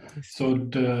 Yeah. So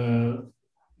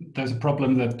there's a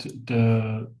problem that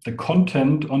the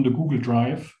content on the Google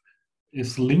Drive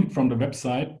is linked from the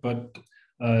website, but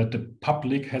the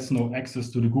public has no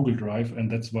access to the Google Drive,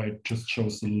 and that's why it just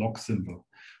shows the lock symbol.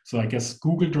 So I guess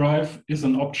Google Drive is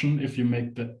an option if you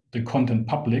make the content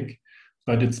public,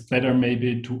 but it's better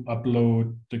maybe to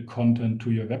upload the content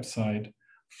to your website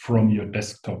from your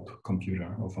desktop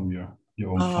computer or from your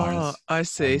own files. I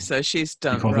see. So she's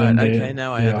done, Because right. then Okay,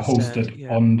 now I they are understand. hosted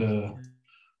Yeah.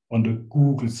 on the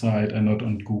Google side and not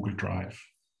on Google Drive.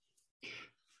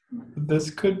 This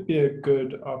could be a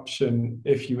good option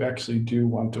if you actually do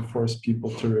want to force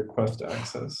people to request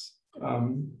access,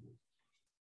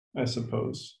 I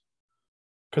suppose.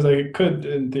 Because I could,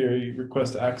 in theory,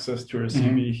 request access to her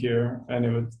CV here, and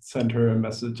it would send her a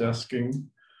message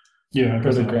asking her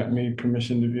to grant me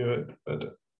permission to view it.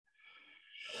 But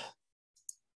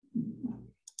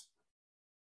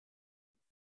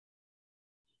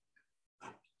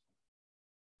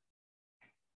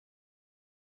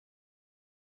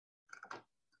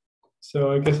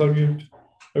so I guess I'll give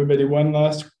everybody one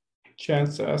last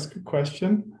chance to ask a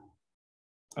question.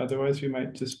 Otherwise, we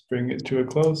might just bring it to a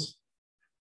close.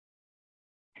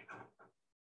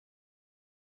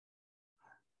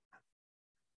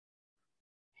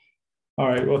 All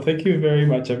right, well, thank you very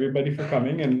much, everybody, for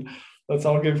coming. And let's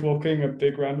all give Wolfgang a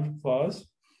big round of applause.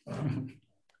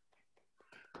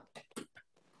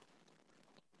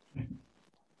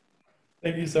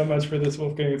 Thank you so much for this,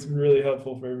 Wolfgang. It's really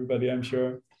helpful for everybody, I'm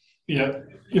sure. Yeah,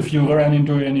 if you run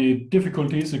into any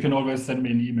difficulties, you can always send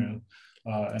me an email,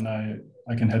 and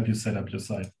I can help you set up your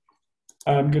site.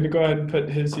 I'm going to go ahead and put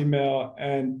his email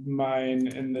and mine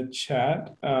in the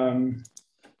chat.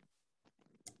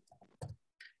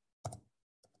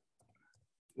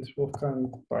 It's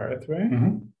Wolfgang Barth, right?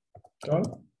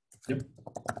 Oh. Yep.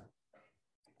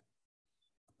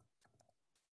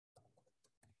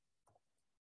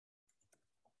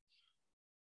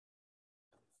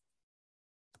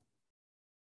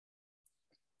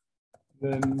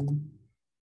 Then,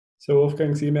 so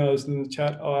Wolfgang's email is in the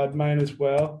chat. I'll add mine as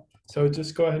well. So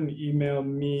just go ahead and email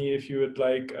me if you would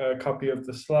like a copy of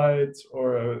the slides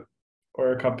or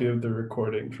a copy of the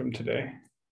recording from today.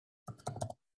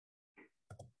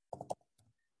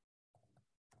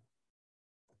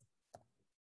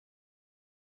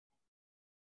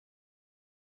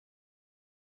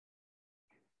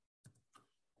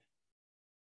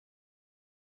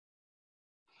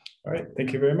 All right,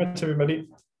 thank you very much, everybody.